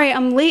so sorry,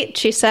 I'm late,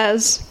 she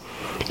says.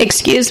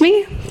 Excuse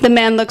me? The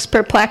man looks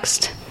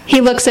perplexed.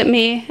 He looks at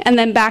me, and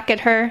then back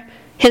at her.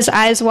 His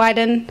eyes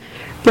widen.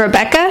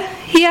 Rebecca?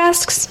 He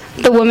asks.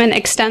 The woman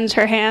extends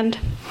her hand.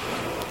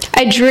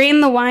 I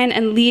drain the wine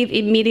and leave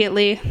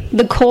immediately.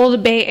 The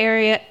cold Bay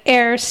Area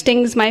air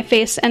stings my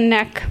face and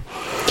neck.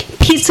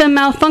 Pizza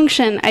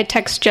malfunction, I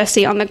text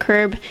Jesse on the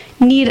curb.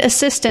 Need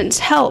assistance,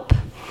 help.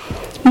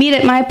 Meet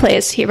at my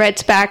place, he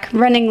writes back.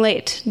 Running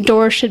late.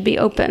 Door should be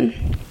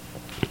open.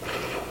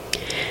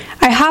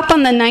 I hop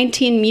on the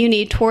 19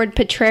 Muni toward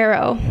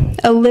Potrero,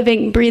 a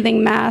living,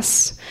 breathing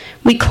mass.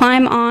 We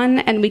climb on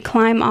and we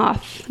climb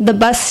off. The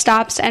bus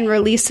stops and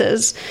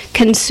releases,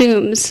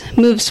 consumes,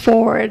 moves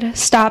forward,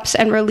 stops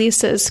and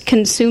releases,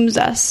 consumes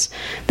us.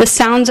 The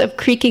sounds of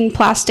creaking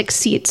plastic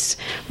seats,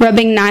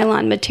 rubbing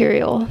nylon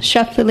material,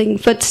 shuffling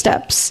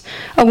footsteps.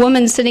 A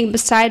woman sitting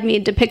beside me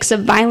depicts a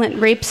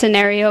violent rape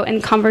scenario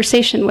in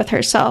conversation with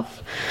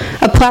herself.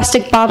 A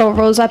plastic bottle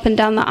rolls up and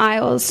down the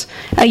aisles.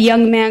 A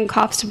young man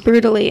coughs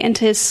brutally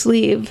into his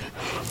sleeve.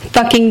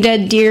 Fucking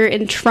dead deer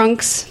in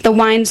trunks. The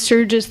wine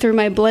surges through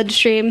my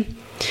bloodstream.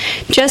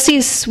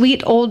 Jessie's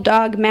sweet old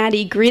dog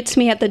Maddie greets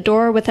me at the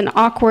door with an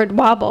awkward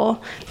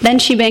wobble. Then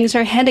she bangs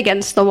her head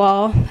against the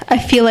wall. I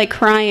feel like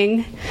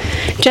crying.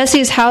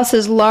 Jessie's house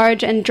is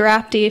large and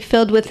drafty,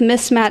 filled with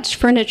mismatched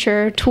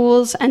furniture,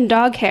 tools, and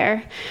dog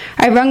hair.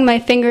 I wrung my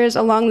fingers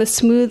along the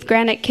smooth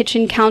granite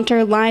kitchen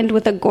counter lined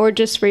with a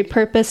gorgeous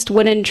repurposed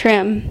wooden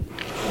trim.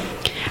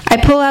 I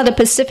pull out a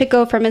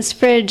Pacifico from his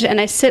fridge and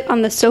I sit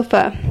on the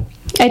sofa.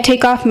 I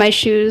take off my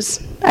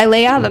shoes. I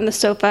lay out on the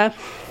sofa.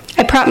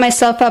 I prop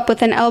myself up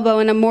with an elbow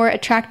in a more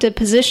attractive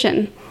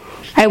position.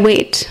 I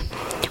wait.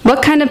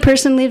 What kind of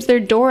person leaves their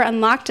door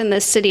unlocked in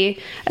this city,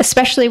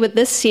 especially with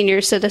this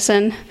senior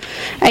citizen?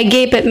 I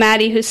gape at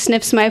Maddie, who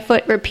sniffs my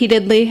foot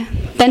repeatedly.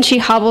 Then she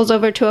hobbles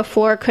over to a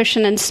floor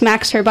cushion and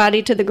smacks her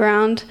body to the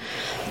ground.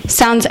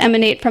 Sounds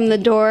emanate from the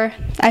door.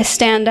 I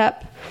stand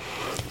up.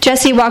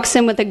 Jesse walks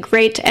in with a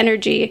great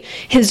energy.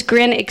 His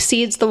grin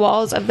exceeds the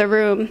walls of the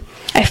room.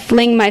 I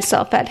fling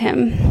myself at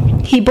him.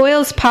 He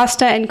boils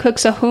pasta and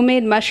cooks a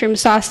homemade mushroom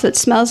sauce that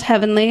smells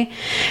heavenly.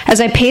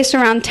 As I pace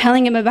around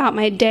telling him about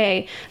my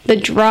day, the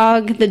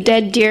drug, the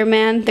dead deer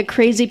man, the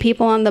crazy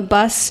people on the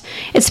bus,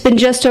 it's been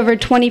just over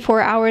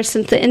 24 hours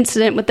since the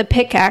incident with the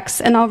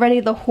pickaxe, and already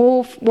the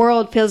whole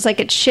world feels like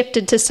it's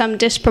shifted to some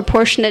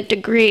disproportionate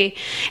degree,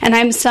 and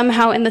I'm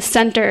somehow in the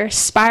center,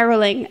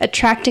 spiraling,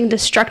 attracting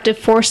destructive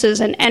forces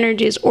and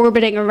energies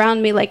orbiting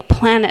around me like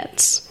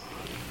planets.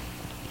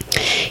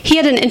 He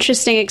had an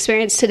interesting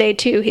experience today,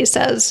 too, he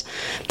says.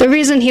 The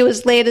reason he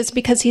was late is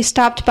because he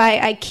stopped by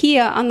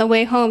IKEA on the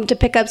way home to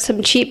pick up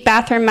some cheap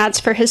bathroom mats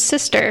for his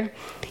sister.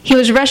 He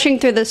was rushing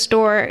through the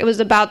store. It was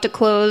about to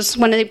close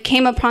when he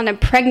came upon a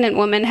pregnant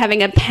woman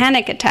having a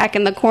panic attack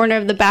in the corner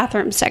of the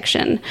bathroom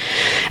section.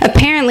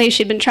 Apparently,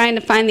 she'd been trying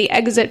to find the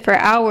exit for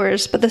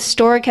hours, but the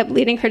store kept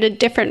leading her to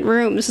different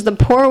rooms. The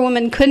poor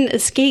woman couldn't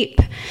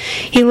escape.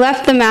 He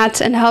left the mats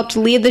and helped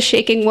lead the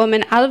shaking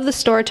woman out of the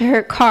store to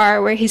her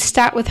car, where he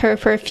sat with her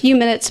for a few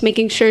minutes,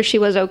 making sure she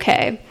was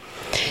okay.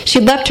 She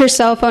left her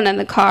cell phone in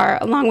the car,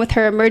 along with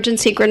her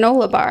emergency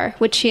granola bar,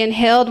 which she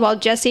inhaled while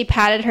Jessie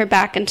patted her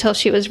back until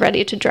she was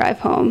ready to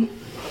drive home.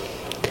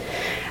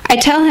 I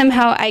tell him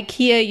how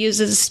IKEA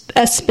uses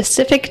a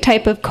specific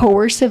type of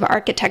coercive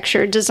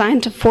architecture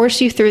designed to force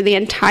you through the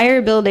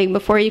entire building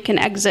before you can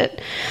exit,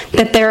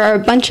 that there are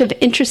a bunch of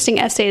interesting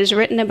essays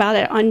written about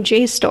it on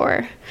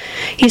JSTOR.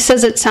 He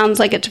says it sounds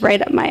like it's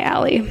right up my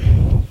alley.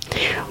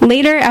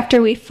 Later,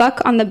 after we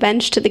fuck on the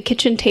bench to the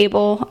kitchen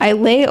table, I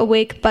lay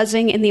awake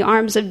buzzing in the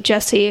arms of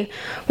Jesse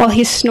while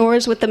he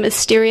snores with the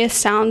mysterious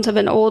sounds of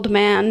an old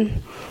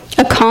man.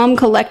 A calm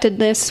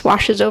collectedness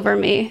washes over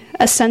me,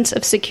 a sense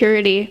of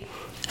security.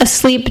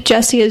 Asleep,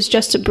 Jesse is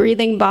just a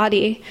breathing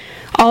body.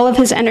 All of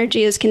his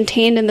energy is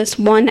contained in this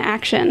one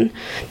action,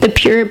 the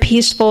pure,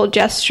 peaceful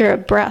gesture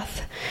of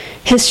breath.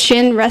 His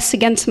shin rests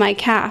against my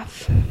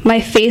calf.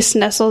 My face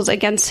nestles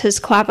against his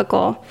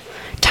clavicle.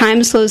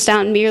 Time slows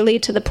down merely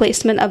to the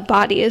placement of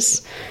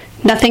bodies.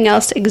 Nothing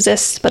else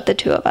exists but the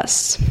two of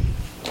us.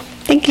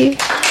 Thank you.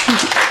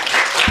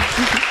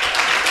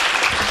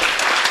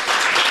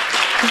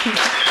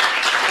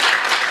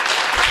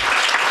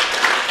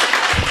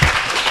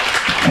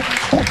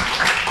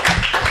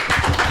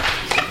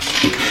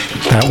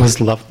 That was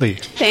lovely.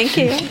 Thank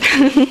you.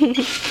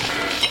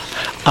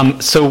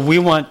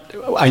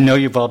 So I know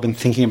you've all been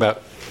thinking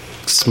about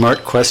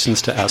smart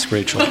questions to ask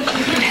Rachel.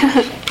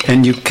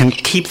 And you can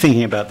keep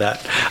thinking about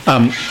that.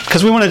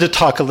 Because we wanted to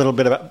talk a little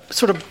bit about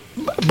sort of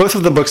both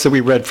of the books that we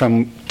read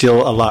from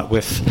deal a lot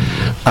with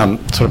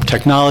sort of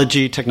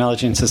technology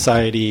and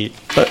society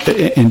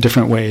in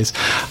different ways.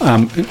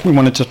 We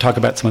wanted to talk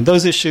about some of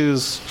those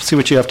issues, see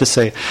what you have to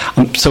say.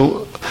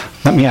 So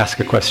let me ask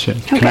a question.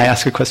 Okay. Can I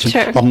ask a question?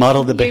 Sure. I'll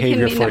model the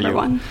behavior for you.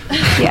 One.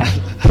 Yeah.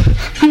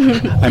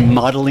 I'm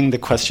modeling the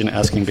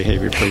question-asking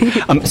behavior for you.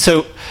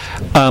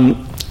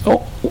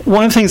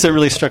 One of the things that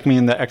really struck me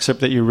in the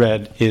excerpt that you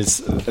read is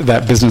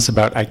that business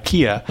about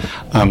IKEA,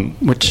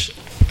 which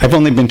I've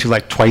only been to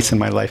like twice in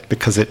my life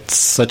because it's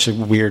such a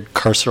weird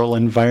carceral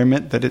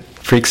environment that it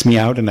freaks me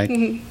out and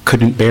I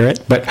couldn't bear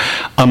it. But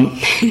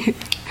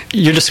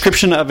your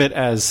description of it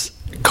as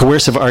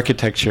coercive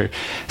architecture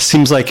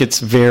seems like it's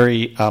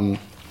very...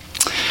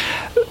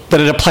 that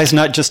it applies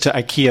not just to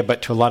IKEA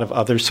but to a lot of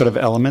other sort of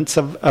elements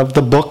of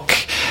the book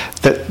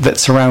that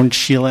surround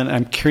Sheila. And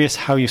I'm curious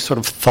how you sort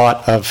of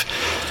thought of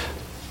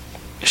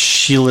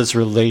Sheila's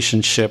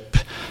relationship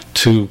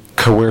to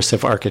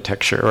coercive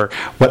architecture, or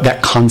what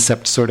that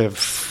concept sort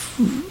of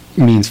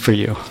means for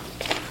you.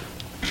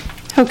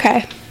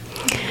 Okay.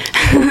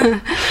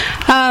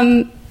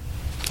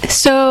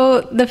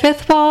 So the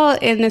fifth wall,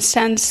 in a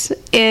sense,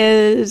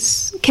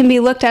 can be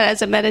looked at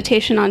as a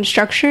meditation on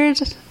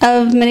structures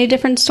of many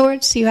different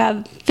sorts. You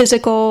have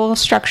physical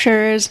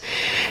structures,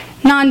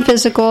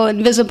 non-physical,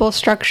 invisible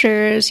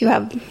structures. You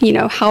have,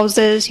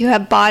 houses. You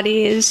have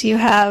bodies. You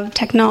have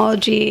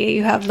technology.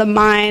 You have the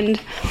mind.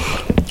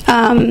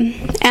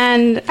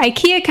 And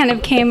IKEA kind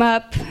of came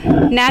up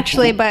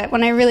naturally, but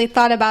when I really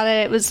thought about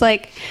it, it was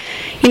like,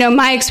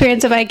 my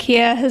experience of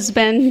IKEA has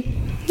been,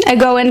 I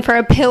go in for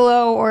a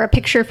pillow or a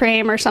picture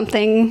frame or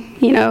something,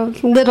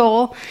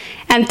 little,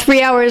 and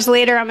 3 hours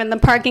later I'm in the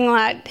parking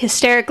lot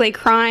hysterically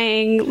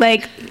crying,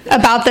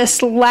 about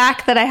this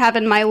lack that I have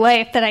in my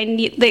life that I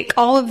need.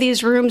 All of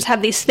these rooms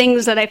have these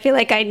things that I feel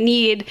like I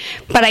need,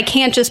 but I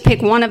can't just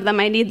pick one of them.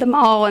 I need them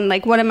all, and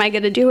what am I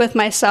going to do with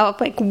myself?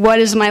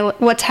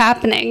 What's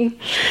happening?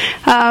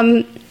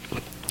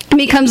 It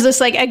becomes this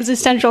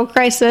existential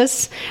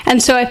crisis.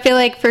 And so I feel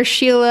like for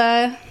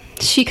Sheila,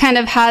 she kind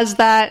of has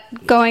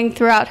that going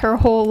throughout her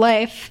whole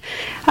life.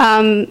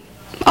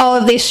 All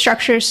of these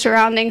structures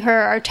surrounding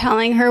her are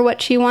telling her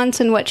what she wants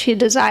and what she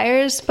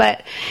desires,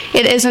 but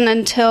it isn't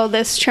until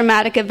this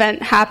traumatic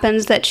event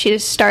happens that she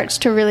starts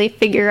to really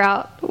figure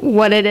out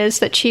what it is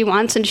that she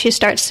wants, and she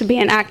starts to be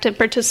an active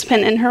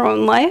participant in her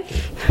own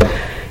life.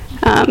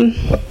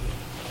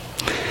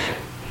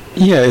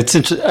 Yeah, it's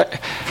interesting.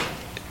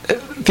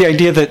 The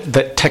idea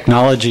that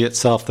technology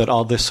itself, that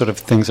all this sort of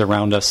things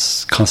around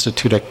us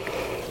constitute a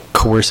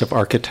coercive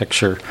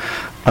architecture.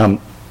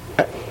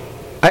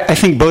 I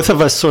think both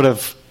of us sort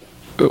of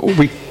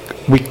we're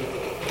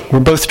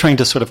both trying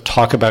to sort of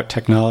talk about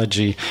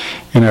technology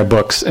in our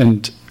books,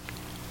 and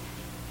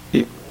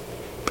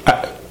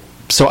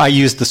so I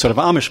used the sort of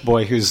Amish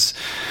boy who's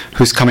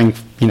coming,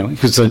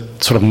 who's a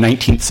sort of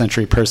 19th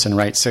century person,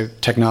 right? So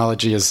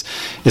technology is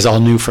all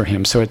new for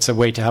him. So it's a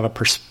way to have a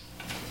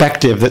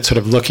perspective that's sort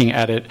of looking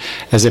at it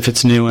as if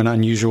it's new and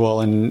unusual,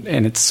 and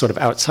it's sort of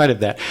outside of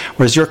that.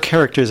 Whereas your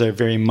characters are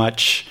very,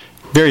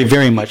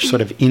 very much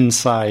sort of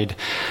inside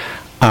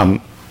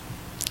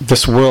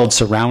this world,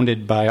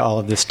 surrounded by all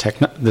of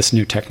this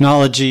new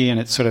technology, and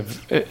it's sort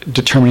of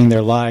determining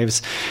their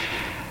lives.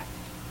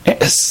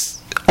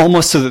 It's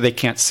almost so that they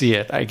can't see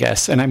it, I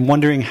guess. And I'm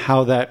wondering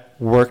how that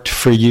worked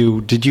for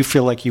you. Did you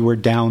feel like you were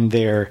down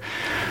there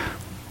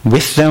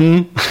with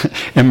them,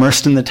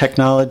 immersed in the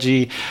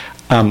technology?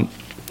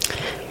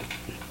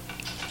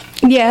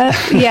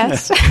 Yes.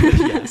 Yes.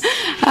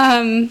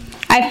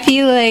 I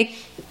feel like...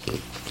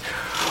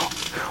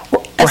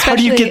 Or how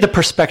do you get the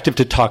perspective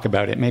to talk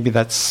about it? Maybe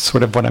that's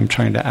sort of what I'm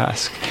trying to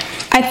ask.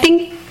 I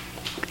think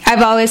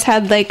I've always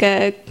had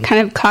a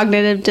kind of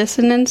cognitive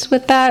dissonance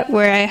with that,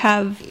 where I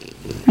have,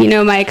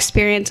 my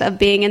experience of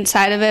being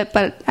inside of it,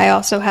 but I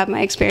also have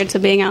my experience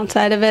of being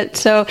outside of it.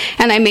 So,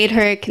 and I made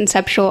her a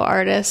conceptual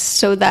artist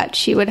so that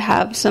she would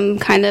have some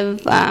kind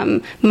of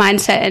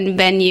mindset and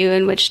venue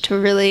in which to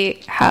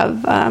really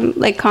have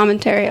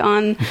commentary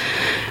on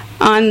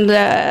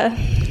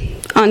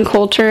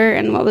culture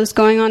and what was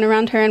going on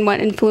around her and what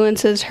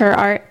influences her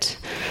art.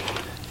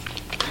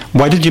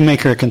 Why did you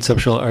make her a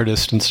conceptual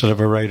artist instead of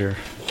a writer?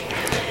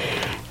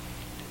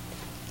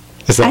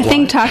 I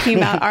think talking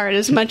about art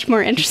is much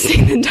more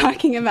interesting than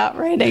talking about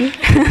writing.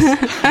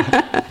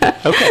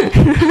 Okay.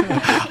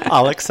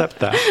 I'll accept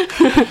that.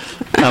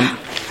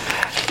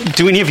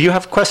 Do any of you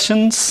have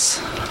questions?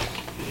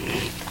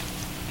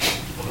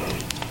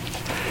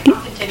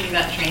 I'll continue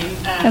that train.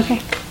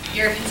 Okay.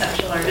 You're a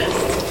conceptual artist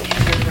and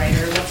you're a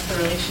writer. What's the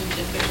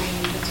relationship between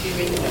the two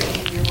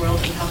in your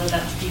world, and how does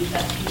that feed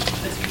this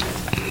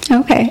piece?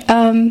 Okay.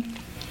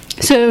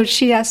 So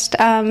she asked,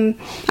 I'm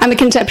a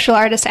conceptual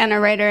artist and a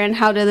writer, and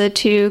how do the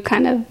two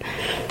kind of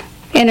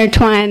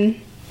intertwine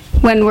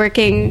when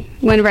writing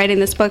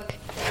this book?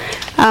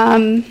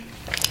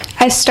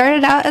 I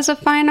started out as a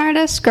fine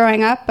artist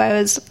growing up. I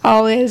was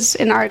always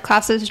in art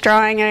classes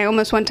drawing, and I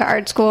almost went to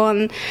art school,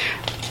 and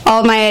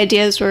all my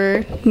ideas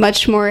were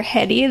much more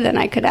heady than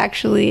I could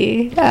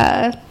actually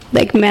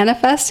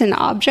manifest in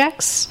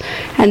objects.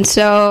 And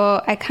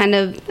so I kind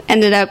of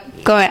ended up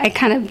I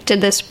kind of did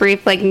this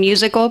brief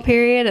musical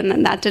period, and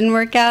then that didn't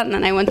work out, and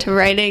then I went to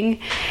writing.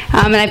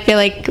 And I feel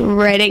like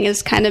writing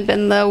has kind of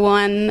been the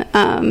one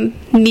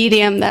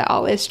medium that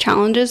always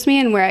challenges me,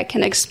 and where I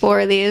can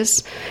explore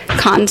these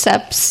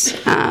concepts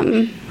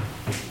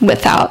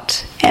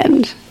without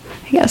end,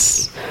 I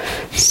guess.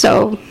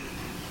 So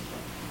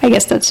I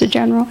guess that's a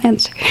general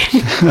answer.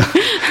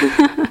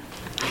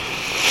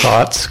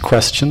 Thoughts,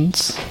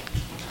 questions?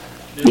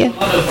 There's a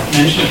lot of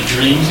mention of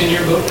dreams in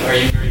your book. Are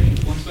you very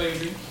influenced by your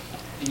dreams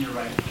in your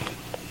writing?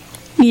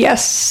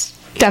 Yes,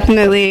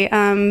 definitely.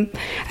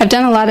 I've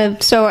done a lot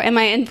of... So am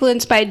I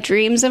influenced by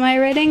dreams in my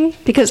writing?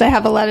 Because I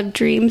have a lot of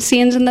dream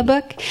scenes in the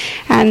book.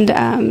 And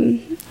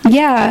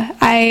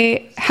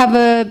I have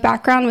a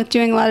background with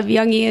doing a lot of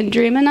Jungian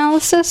dream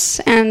analysis.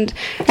 And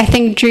I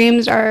think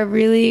dreams are a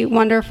really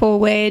wonderful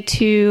way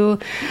to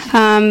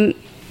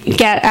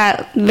get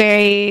at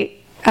very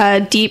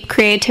deep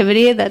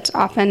creativity that's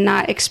often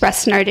not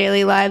expressed in our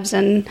daily lives,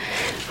 and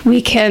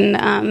we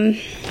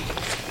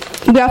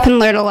often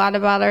learn a lot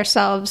about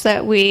ourselves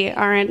that we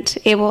aren't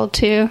able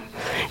to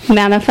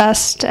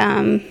manifest,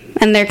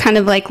 and they're kind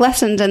of like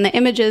lessons, and the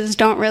images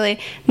don't really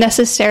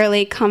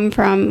necessarily come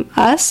from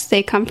us.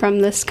 They come from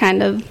this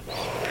kind of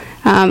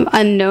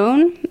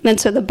unknown, and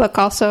so the book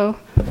also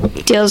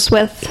deals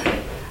with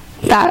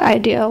that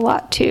idea a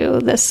lot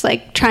too, this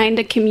like trying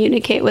to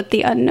communicate with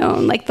the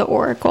unknown, like the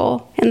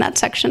oracle in that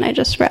section I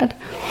just read.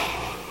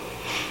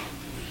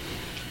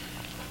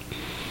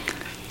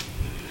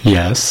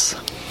 Yes.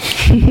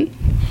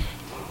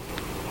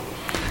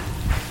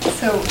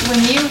 So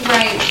when you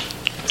write,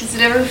 does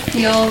it ever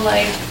feel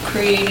like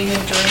creating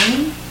a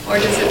dream, or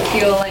does it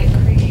feel like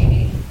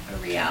creating a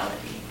reality?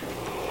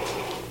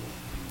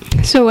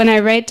 So when I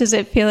write, does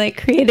it feel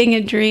like creating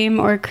a dream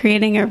or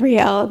creating a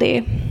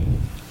reality?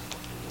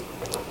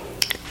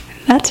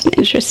 That's an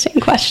interesting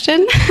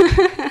question.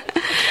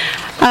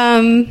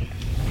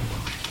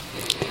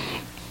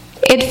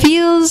 It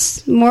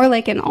feels more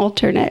like an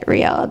alternate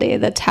reality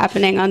that's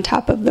happening on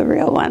top of the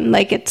real one.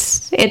 Like it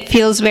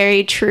feels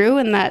very true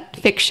in that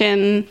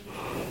fiction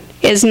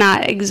is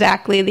not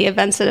exactly the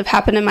events that have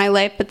happened in my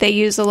life, but they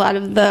use a lot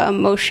of the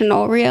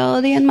emotional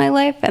reality in my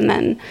life, and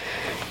then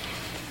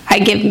I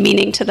give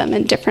meaning to them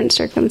in different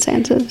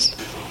circumstances.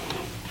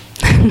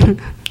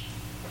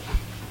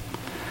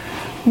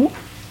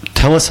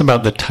 Tell us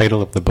about the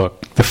title of the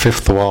book, The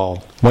Fifth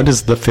Wall. What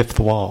is the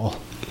fifth wall?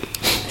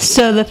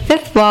 So the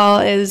fifth wall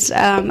is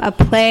a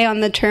play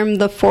on the term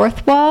the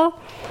fourth wall,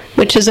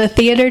 which is a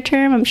theater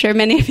term I'm sure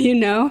many of you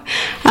know.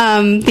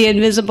 The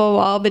invisible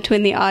wall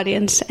between the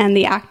audience and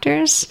the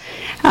actors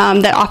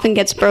that often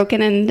gets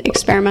broken in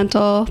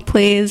experimental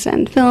plays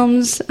and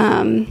films.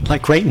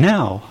 Like right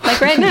now.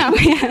 Like right now,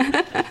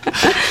 yeah.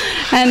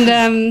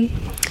 And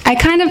I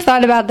kind of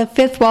thought about the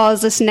fifth wall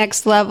as this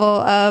next level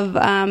of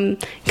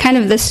kind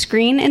of the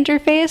screen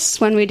interface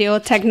when we deal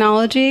with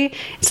technology.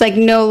 It's like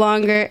no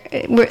longer,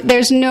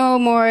 there's no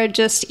more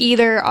just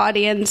either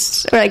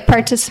audience or like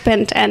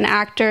participant and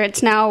actor.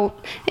 It's now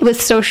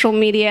with social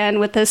media and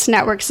with this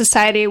network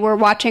society, we're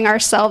watching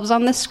ourselves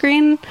on the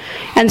screen.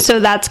 And so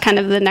that's kind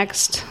of the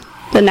next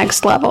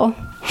level.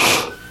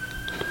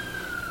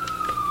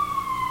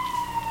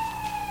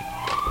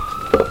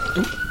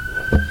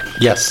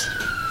 Yes.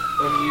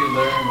 What did you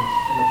learn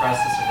in the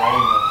process of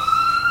writing this?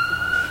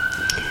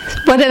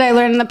 What did I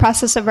learn in the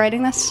process of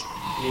writing this?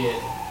 Be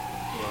it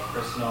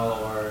personal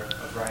or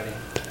of writing?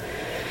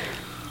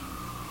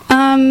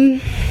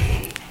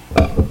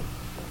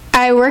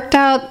 I worked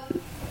out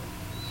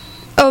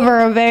over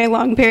a very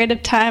long period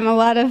of time a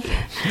lot of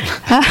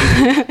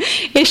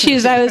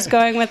issues I was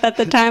going with at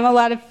the time. A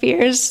lot of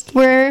fears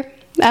were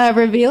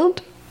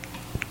revealed.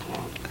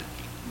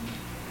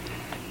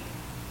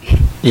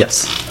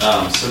 Yes. So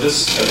an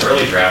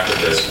early draft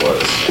of this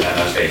was an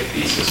MFA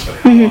thesis, but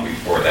how long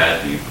before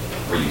that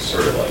were you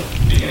sort of like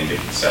beginning to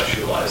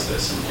conceptualize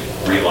this and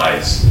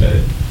realize that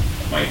it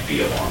might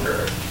be a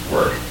longer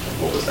work?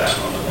 What was that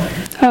moment like?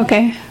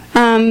 Okay.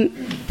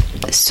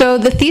 So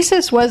the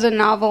thesis was a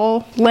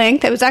novel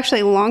length. It was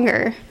actually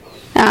longer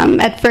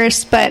at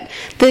first, but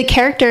the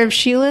character of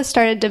Sheila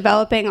started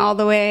developing all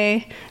the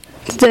way.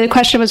 The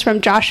question was from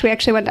Josh. We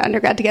actually went to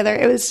undergrad together.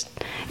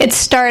 It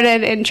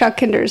started in Chuck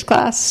Kinder's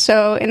class.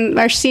 So in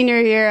our senior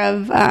year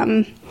of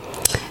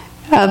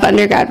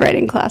undergrad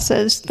writing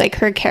classes, like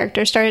her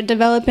character started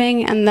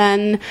developing, and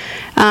then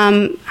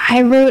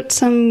I wrote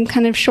some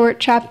kind of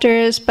short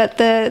chapters. But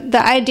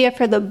the idea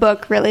for the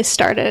book really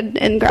started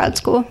in grad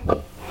school.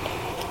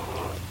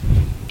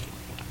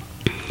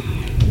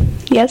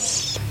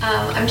 Yes?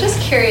 I'm just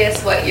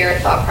curious what your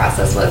thought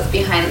process was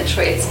behind the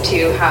choice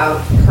to have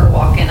her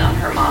walk in on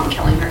her mom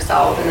killing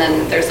herself, and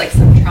then there's like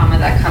some trauma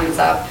that comes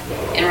up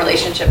in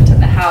relationship to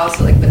the house,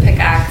 so like the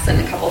pickaxe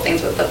and a couple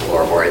things with the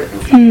floorboards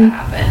and stuff that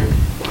happened.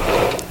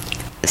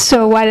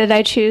 So why did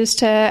I choose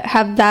to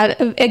have that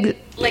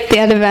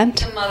that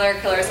event? The mother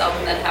kill herself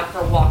and then have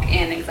her walk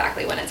in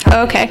exactly when it's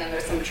happening. Okay. And then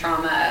there's some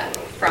trauma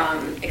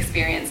from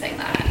experiencing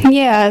that.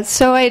 Yeah,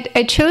 so I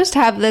chose to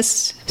have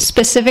this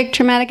specific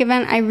traumatic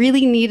event. I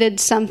really needed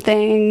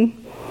something.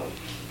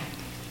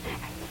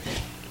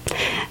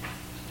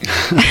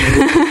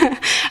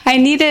 I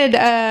needed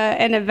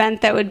an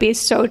event that would be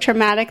so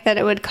traumatic that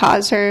it would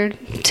cause her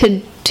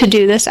to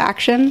do this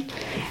action.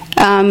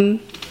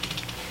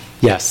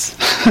 Yes.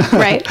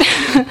 Right.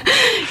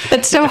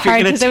 That's so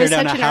hard because it was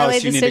such an early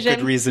decision. You need a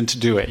good reason to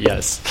do it,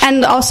 yes.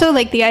 And also,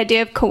 like, the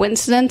idea of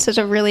coincidence is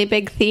a really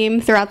big theme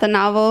throughout the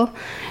novel,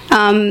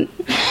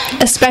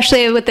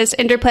 especially with this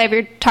interplay. If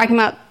you're talking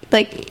about,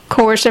 like,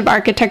 coercive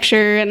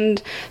architecture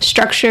and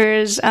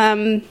structures,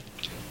 it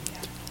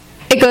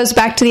goes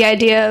back to the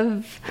idea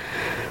of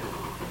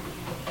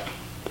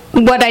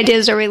what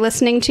ideas are we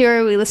listening to?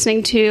 Are we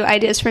listening to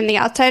ideas from the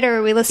outside, or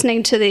are we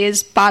listening to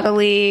these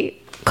bodily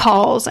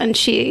calls, and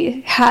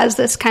she has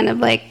this kind of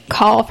like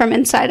call from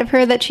inside of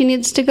her that she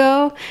needs to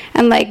go,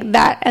 and like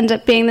that ends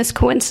up being this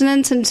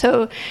coincidence, and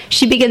so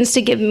she begins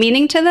to give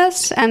meaning to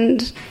this.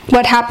 And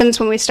what happens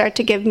when we start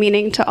to give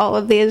meaning to all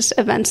of these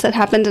events that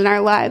happened in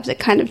our lives, it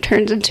kind of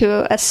turns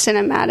into a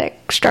cinematic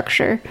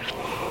structure.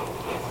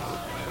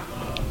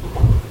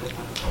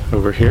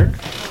 Over here.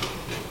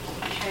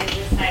 I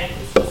decided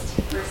this is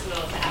too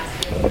personal to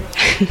ask you.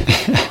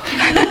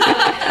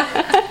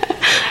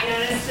 I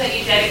noticed that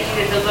you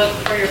dedicated the book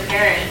for your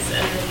parents,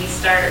 and then you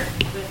start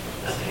with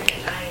a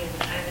parent dying,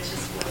 and I was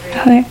just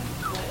wondering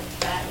what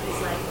that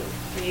is like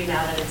for you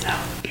now that it's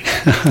out.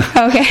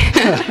 Okay.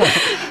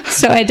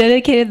 So I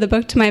dedicated the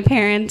book to my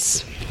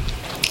parents.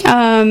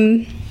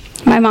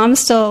 My mom's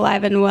still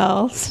alive and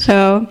well,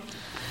 so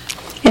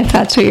if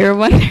that's what you're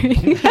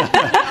wondering.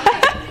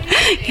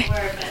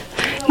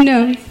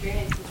 No.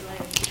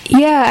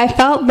 Yeah, I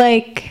felt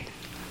like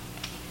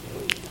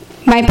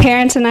my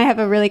parents and I have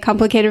a really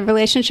complicated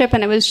relationship,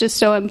 and it was just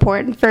so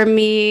important for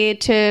me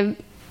to,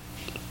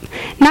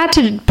 not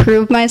to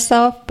prove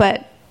myself,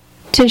 but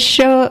to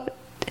show,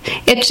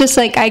 it's just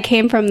like I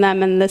came from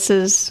them and this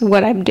is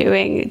what I'm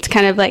doing. It's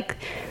kind of like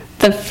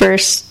the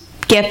first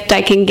gift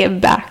I can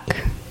give back.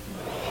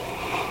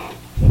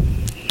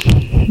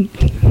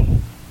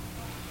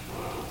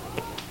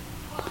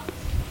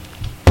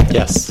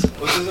 Yes.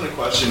 Well, this isn't a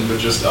question, but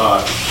just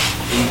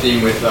in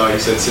theme with, you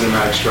said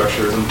cinematic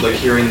structures. I'm like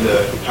hearing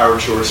the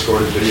Howard Shore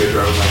scored video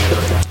drone in my head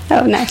right now.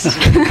 Oh, nice.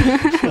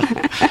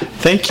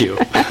 Thank you.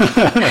 That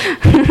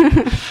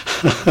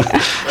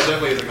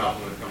definitely is a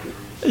compliment coming from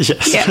you.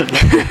 Yes.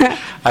 Yeah.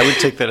 I would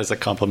take that as a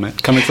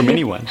compliment coming from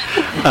anyone.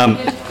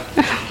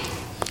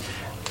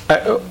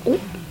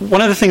 One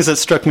of the things that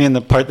struck me in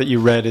the part that you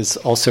read is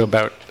also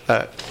about,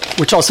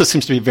 which also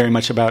seems to be very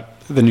much about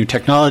the new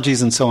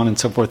technologies and so on and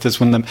so forth, is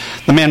when the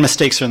man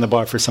mistakes her in the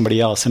bar for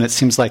somebody else. And it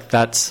seems like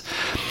that's,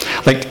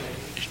 like,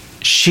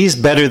 she's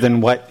better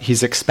than what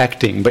he's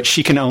expecting, but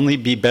she can only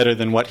be better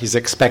than what he's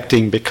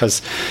expecting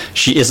because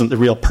she isn't the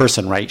real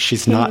person, right?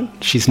 She's not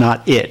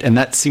it. And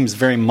that seems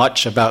very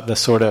much about the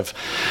sort of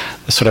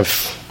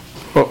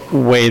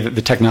way that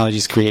the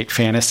technologies create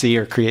fantasy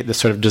or create the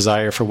sort of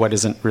desire for what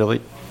isn't real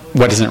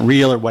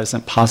or what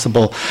isn't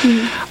possible.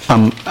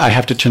 Mm-hmm. I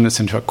have to turn this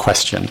into a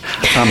question.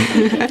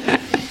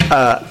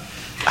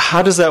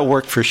 How does that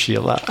work for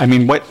Sheila? I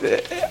mean,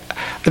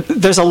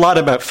 there's a lot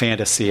about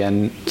fantasy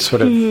and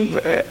sort of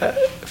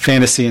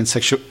fantasy and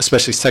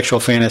especially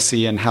sexual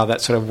fantasy, and how that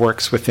sort of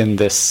works within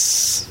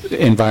this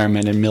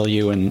environment and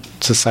milieu and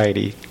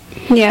society.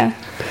 Yeah,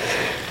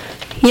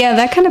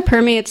 that kind of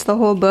permeates the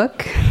whole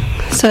book.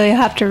 So you'll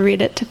have to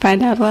read it to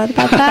find out a lot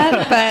about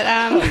that.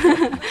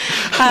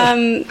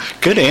 But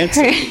good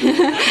answer.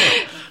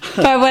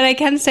 But what I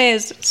can say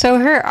is, so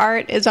her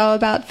art is all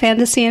about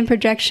fantasy and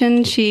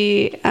projection.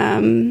 She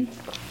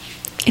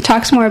it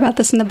talks more about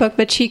this in the book,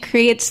 but she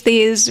creates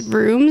these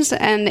rooms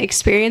and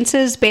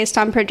experiences based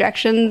on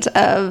projections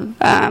of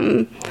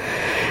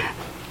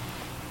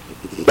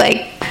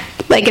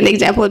like an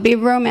example would be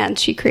romance.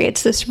 She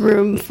creates this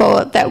room full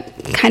of,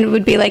 that kind of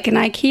would be like an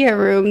IKEA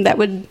room that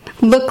would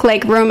look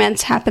like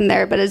romance happened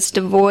there, but it's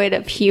devoid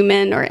of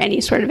human or any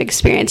sort of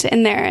experience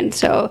in there. And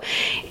so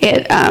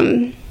it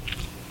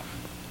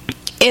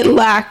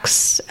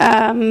lacks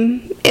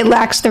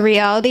the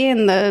reality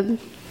and the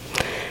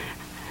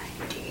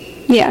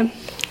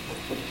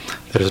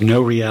There's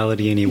no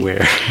reality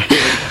anywhere.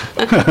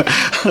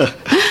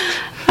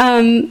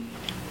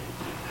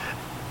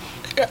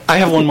 I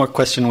have one more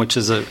question, which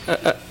is the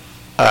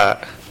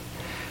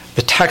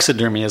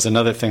taxidermy is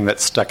another thing that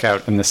stuck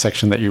out in the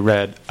section that you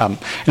read. And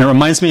it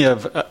reminds me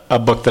of a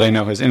book that I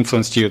know has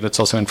influenced you, that's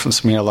also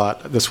influenced me a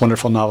lot, this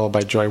wonderful novel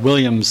by Joy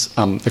Williams,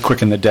 The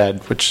Quick and the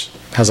Dead, which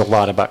has a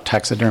lot about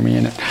taxidermy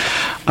in it.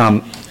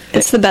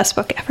 It's the best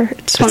book ever.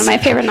 It's one of my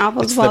favorite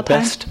novels of all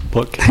time. It's the best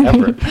book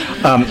ever.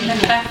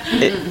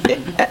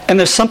 And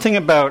there's something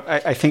about,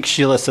 I think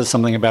Sheila says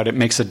something about it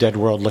makes a dead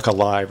world look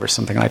alive or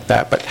something like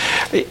that. But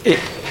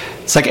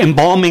it's like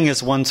embalming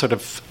is one sort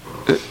of,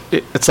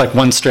 it's like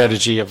one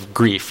strategy of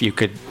grief. You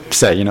could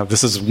say,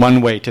 this is one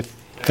way to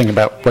think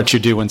about what you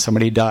do when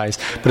somebody dies.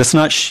 But it's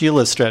not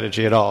Sheila's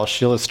strategy at all.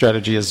 Sheila's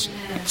strategy is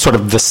sort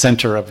of the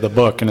center of the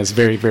book and is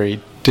very,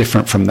 very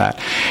different from that.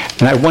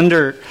 And I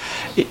wonder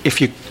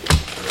if you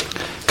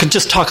could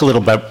just talk a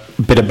little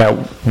bit about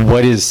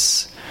what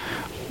is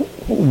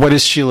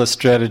Sheila's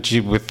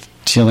strategy with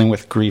dealing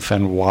with grief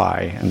and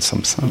why, in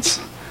some sense.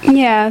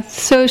 Yeah,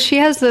 so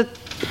she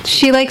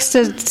likes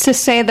to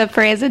say the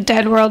phrase "a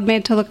dead world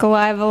made to look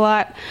alive" a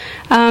lot.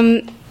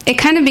 It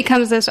kind of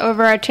becomes this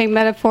overarching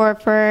metaphor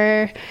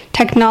for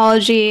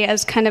technology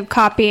as kind of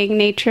copying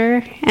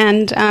nature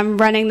and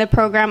running the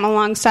program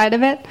alongside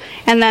of it.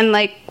 And then,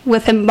 like,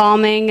 with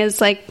embalming is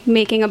like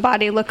making a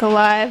body look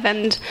alive.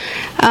 And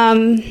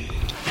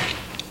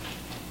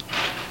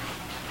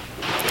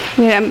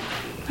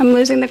I'm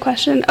losing the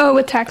question. Oh,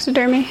 with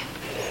taxidermy?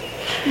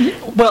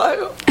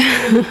 Well,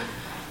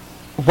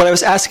 what I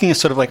was asking is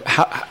sort of like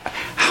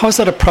how how is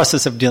that a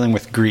process of dealing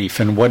with grief,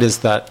 and what is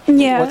that?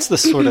 Yeah. What's the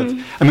sort of?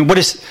 I mean,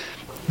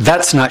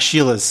 that's not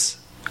Sheila's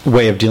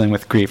way of dealing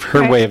with grief.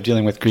 Her way of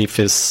dealing with grief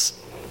is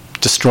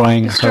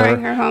destroying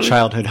her home.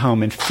 Childhood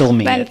home and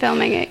filming it.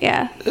 Filming it,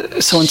 yeah.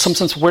 So in some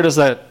sense, where does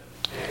that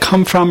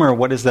come from, or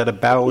what is that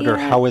about, or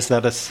how is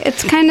that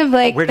it's kind of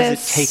like where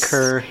does it take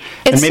her?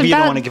 And maybe you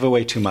don't want to give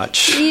away too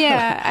much.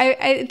 Yeah,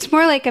 it's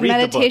more like a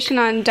meditation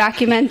on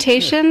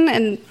documentation,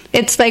 and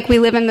it's like we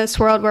live in this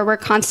world where we're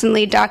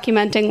constantly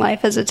documenting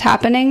life as it's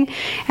happening,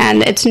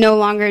 and it's no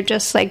longer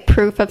just like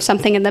proof of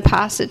something in the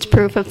past, it's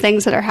proof of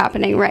things that are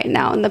happening right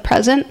now in the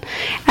present.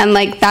 And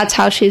like that's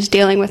how she's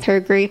dealing with her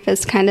grief,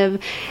 is kind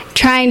of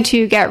trying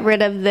to get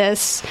rid of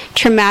this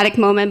traumatic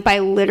moment by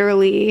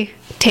literally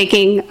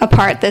taking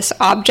apart this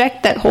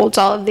object that holds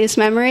all of these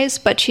memories,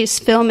 but she's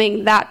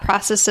filming that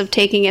process of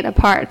taking it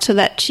apart so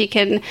that she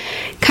can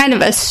kind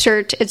of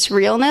assert its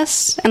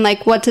realness. And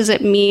like, what does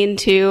it mean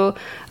to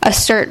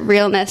assert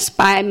realness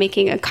by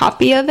making a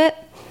copy of it?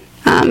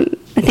 I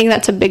think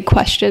that's a big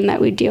question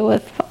that we deal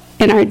with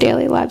in our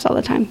daily lives all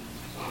the time.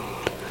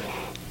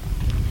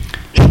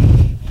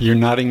 You're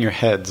nodding your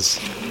heads.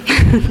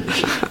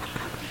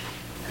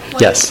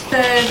 Yes.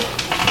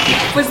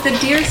 Was the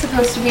deer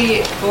supposed to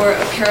be or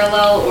a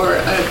parallel or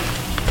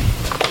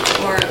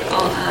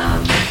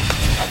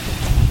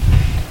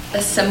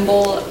a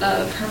symbol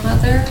of her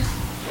mother?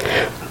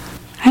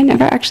 I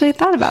never actually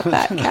thought about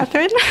that,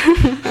 Catherine.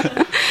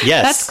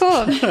 Yes. That's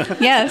cool.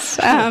 Yes.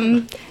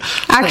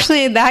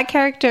 Actually, that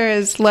character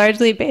is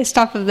largely based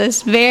off of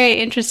this very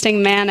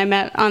interesting man I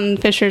met on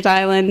Fisher's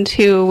Island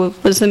who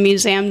was the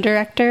museum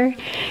director,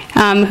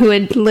 who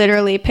would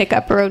literally pick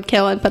up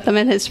roadkill and put them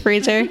in his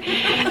freezer.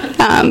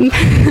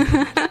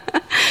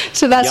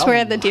 So that's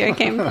where the deer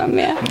came from,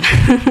 yeah.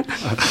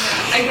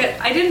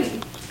 I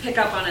didn't pick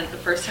up on it the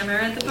first time I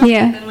read the book,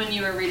 and then when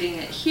you were reading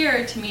it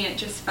here, to me it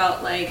just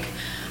felt like,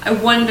 I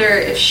wonder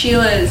if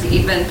Sheila is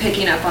even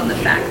picking up on the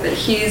fact that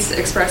he's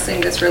expressing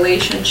this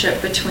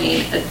relationship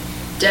between a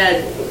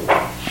dead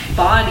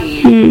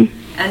body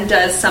and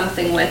does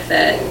something with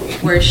it,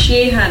 where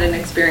she had an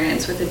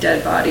experience with a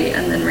dead body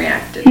and then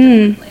reacted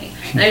differently.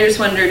 And I just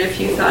wondered if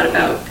you thought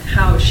about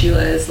how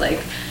Sheila is like,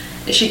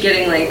 is she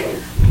getting like,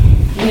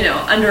 you know,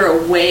 under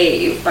a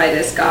wave by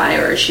this guy,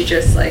 or is she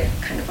just like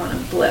kind of on a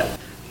blip?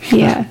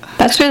 Yeah,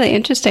 that's really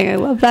interesting. I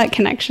love that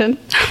connection.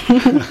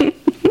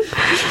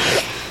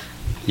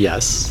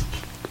 Yes.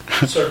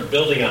 Sort of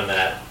building on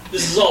that,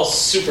 this is all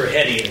super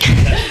heady and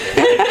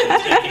conceptual.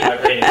 It's making my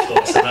brain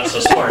explode, I'm not so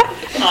smart.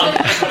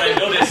 What I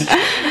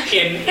noticed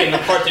in the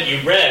part that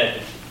you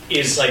read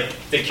is like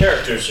the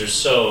characters are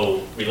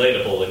so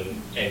relatable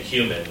and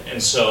human,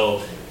 and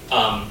so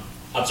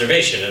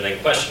observation and then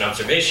question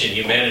observation,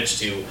 you manage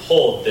to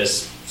hold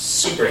this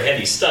super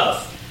heady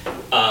stuff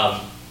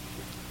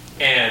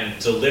and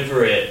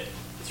deliver it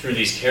through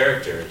these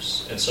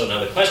characters. And so now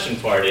the question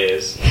part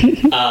is,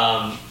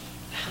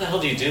 how the hell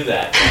do you do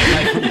that?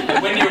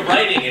 Like, when you're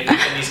writing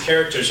and these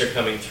characters are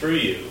coming through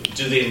you,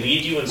 do they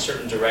lead you in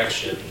certain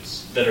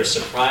directions that are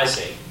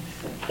surprising?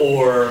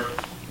 Or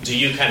do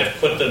you kind of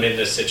put them in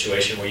this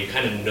situation where you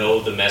kind of know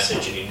the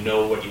message and you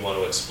know what you want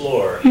to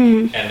explore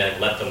and then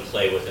let them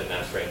play within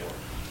that framework?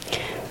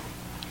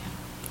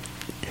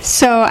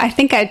 So I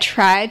think I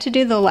try to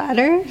do the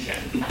latter,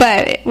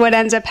 but what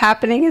ends up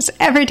happening is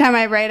every time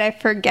I write, I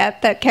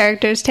forget that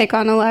characters take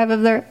on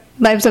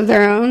lives of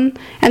their own,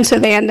 and so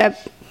they end up,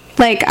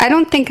 like, I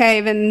don't think I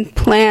even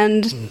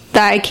planned the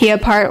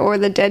IKEA part or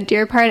the dead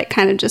deer part. It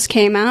kind of just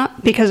came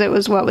out because it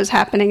was what was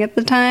happening at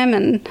the time,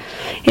 and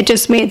it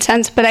just made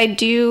sense. But I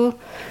do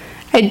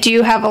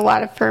have a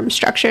lot of firm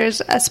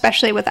structures,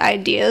 especially with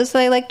ideas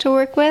that I like to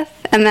work with,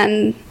 and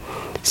then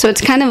so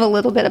it's kind of a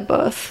little bit of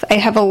both. I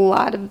have a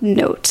lot of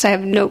notes. I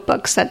have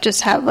notebooks that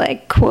just have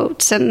like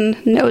quotes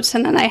and notes,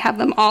 and then I have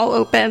them all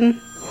open,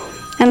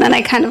 and then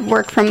I kind of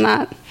work from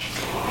that.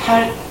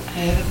 I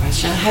have a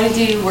question. How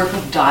do you work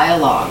with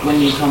dialogue when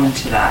you come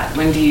into that?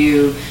 When do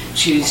you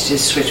choose to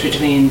switch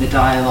between the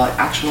dialogue,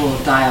 actual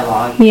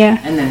dialogue,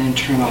 and then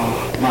internal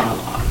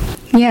monologue?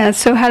 Yeah,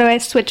 so how do I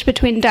switch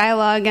between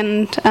dialogue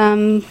and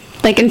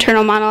like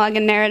internal monologue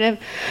and narrative?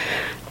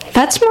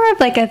 That's more of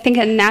like, I think,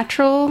 a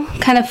natural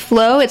kind of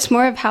flow. It's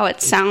more of how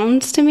it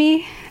sounds to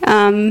me.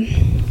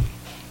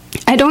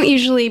 I don't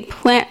usually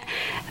plan.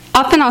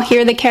 Often I'll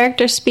hear the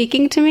character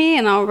speaking to me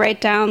and I'll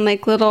write down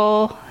like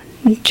little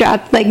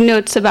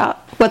notes about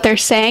what they're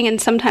saying,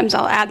 and sometimes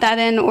I'll add that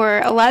in,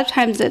 or a lot of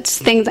times it's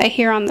things I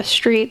hear on the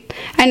street.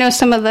 I know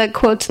some of the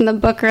quotes in the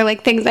book are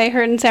like things I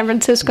heard in San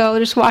Francisco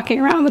just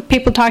walking around with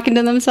people talking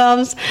to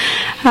themselves.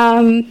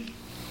 So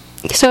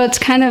it's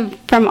kind of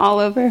from all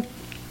over.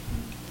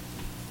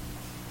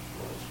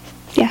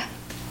 Yeah.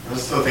 I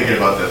was still thinking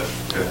about the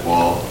fifth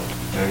wall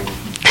thing.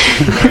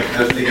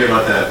 I was thinking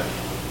about that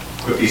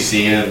quippy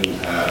scene in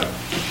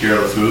Pierre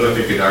LeFou, I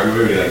think the Dark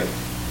movie, like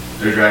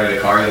they're driving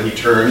the car and he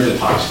turns and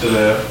talks to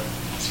the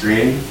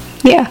screen.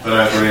 Yeah. But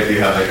I was wondering if you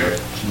had like a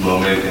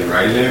moment in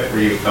writing it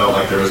where you felt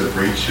like there was a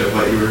breach of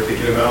what you were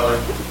thinking about,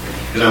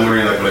 because I'm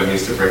wondering like what it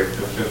means to break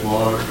the fifth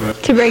wall.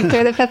 To break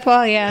through the fifth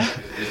wall, yeah.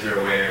 Is there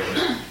a way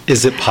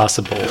Is it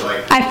possible?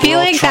 I feel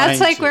like that's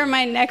like where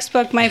my next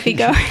book might be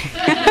going.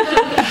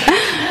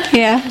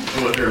 Yeah.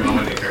 Was there a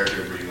moment in the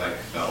characters where you like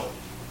felt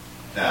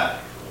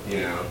that, you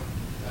know?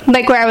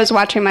 Like where I was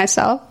watching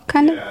myself,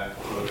 kind of?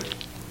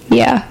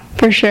 Yeah,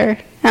 for sure.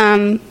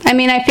 I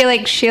mean, I feel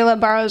like Sheila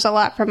borrows a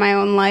lot from my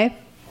own life.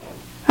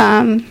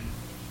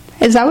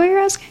 Is that what you're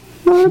asking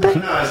a little bit?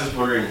 No, I was just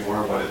wondering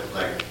more what it's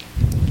like,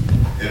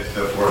 if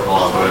the fourth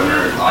wall is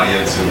whatever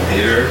audience and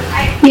theater.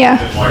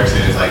 Yeah. If what you're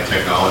saying is like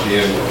technology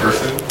in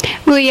person.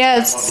 Well,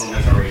 yes. What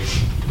moments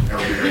are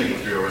we breaking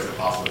through, or is it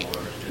possible?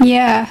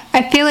 Yeah,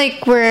 I feel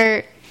like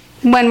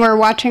when we're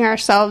watching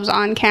ourselves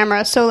on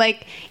camera. So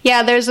like,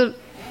 yeah, there is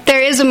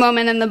a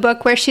moment in the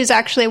book where she's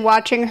actually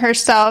watching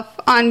herself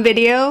on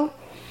video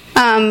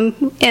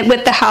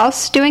with the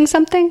house doing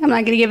something. I'm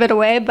not going to give it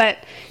away, but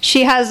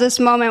she has this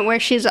moment where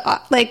she's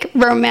like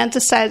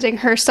romanticizing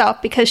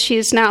herself because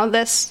she's now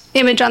this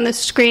image on the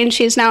screen.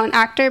 She's now an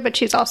actor, but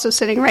she's also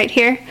sitting right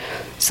here.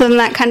 So then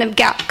that kind of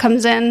gap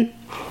comes in.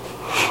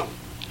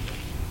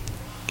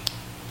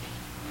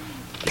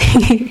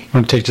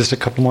 Want to take just a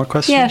couple more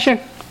questions? Yeah, sure.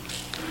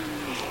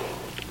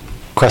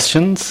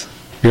 Questions?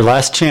 Your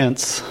last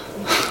chance.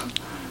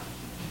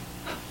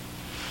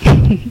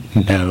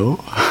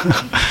 No.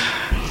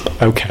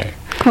 Okay.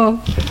 Cool.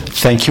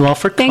 Thank you all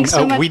for coming. Thanks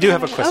so much. We do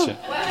have a question.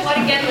 What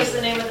again was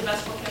the name of the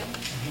best book?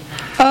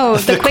 Oh,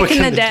 The Quick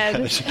and the Dead.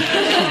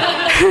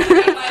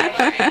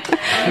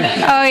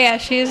 Oh yeah,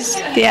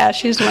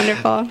 she's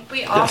wonderful.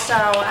 We also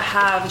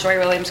have Joy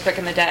Williams' Quick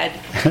and the Dead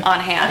on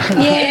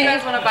hand. Yay. If you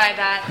guys want to buy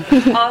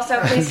that.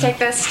 Also, please take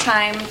this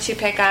time to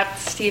pick up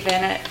Stephen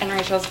and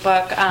Rachel's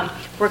book.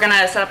 We're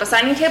gonna set up a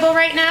signing table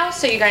right now,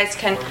 so you guys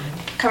can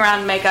come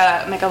around, make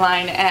a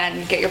line,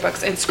 and get your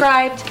books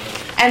inscribed.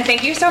 And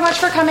thank you so much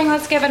for coming.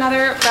 Let's give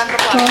another round of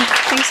applause. Cool.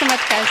 Thanks so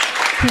much, guys.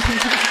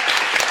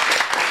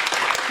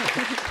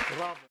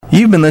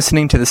 You've been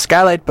listening to the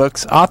Skylight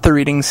Books author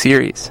reading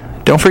series.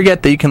 Don't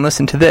forget that you can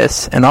listen to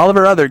this and all of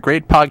our other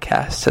great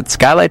podcasts at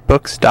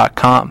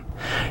skylightbooks.com.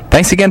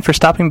 Thanks again for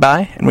stopping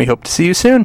by, and we hope to see you soon.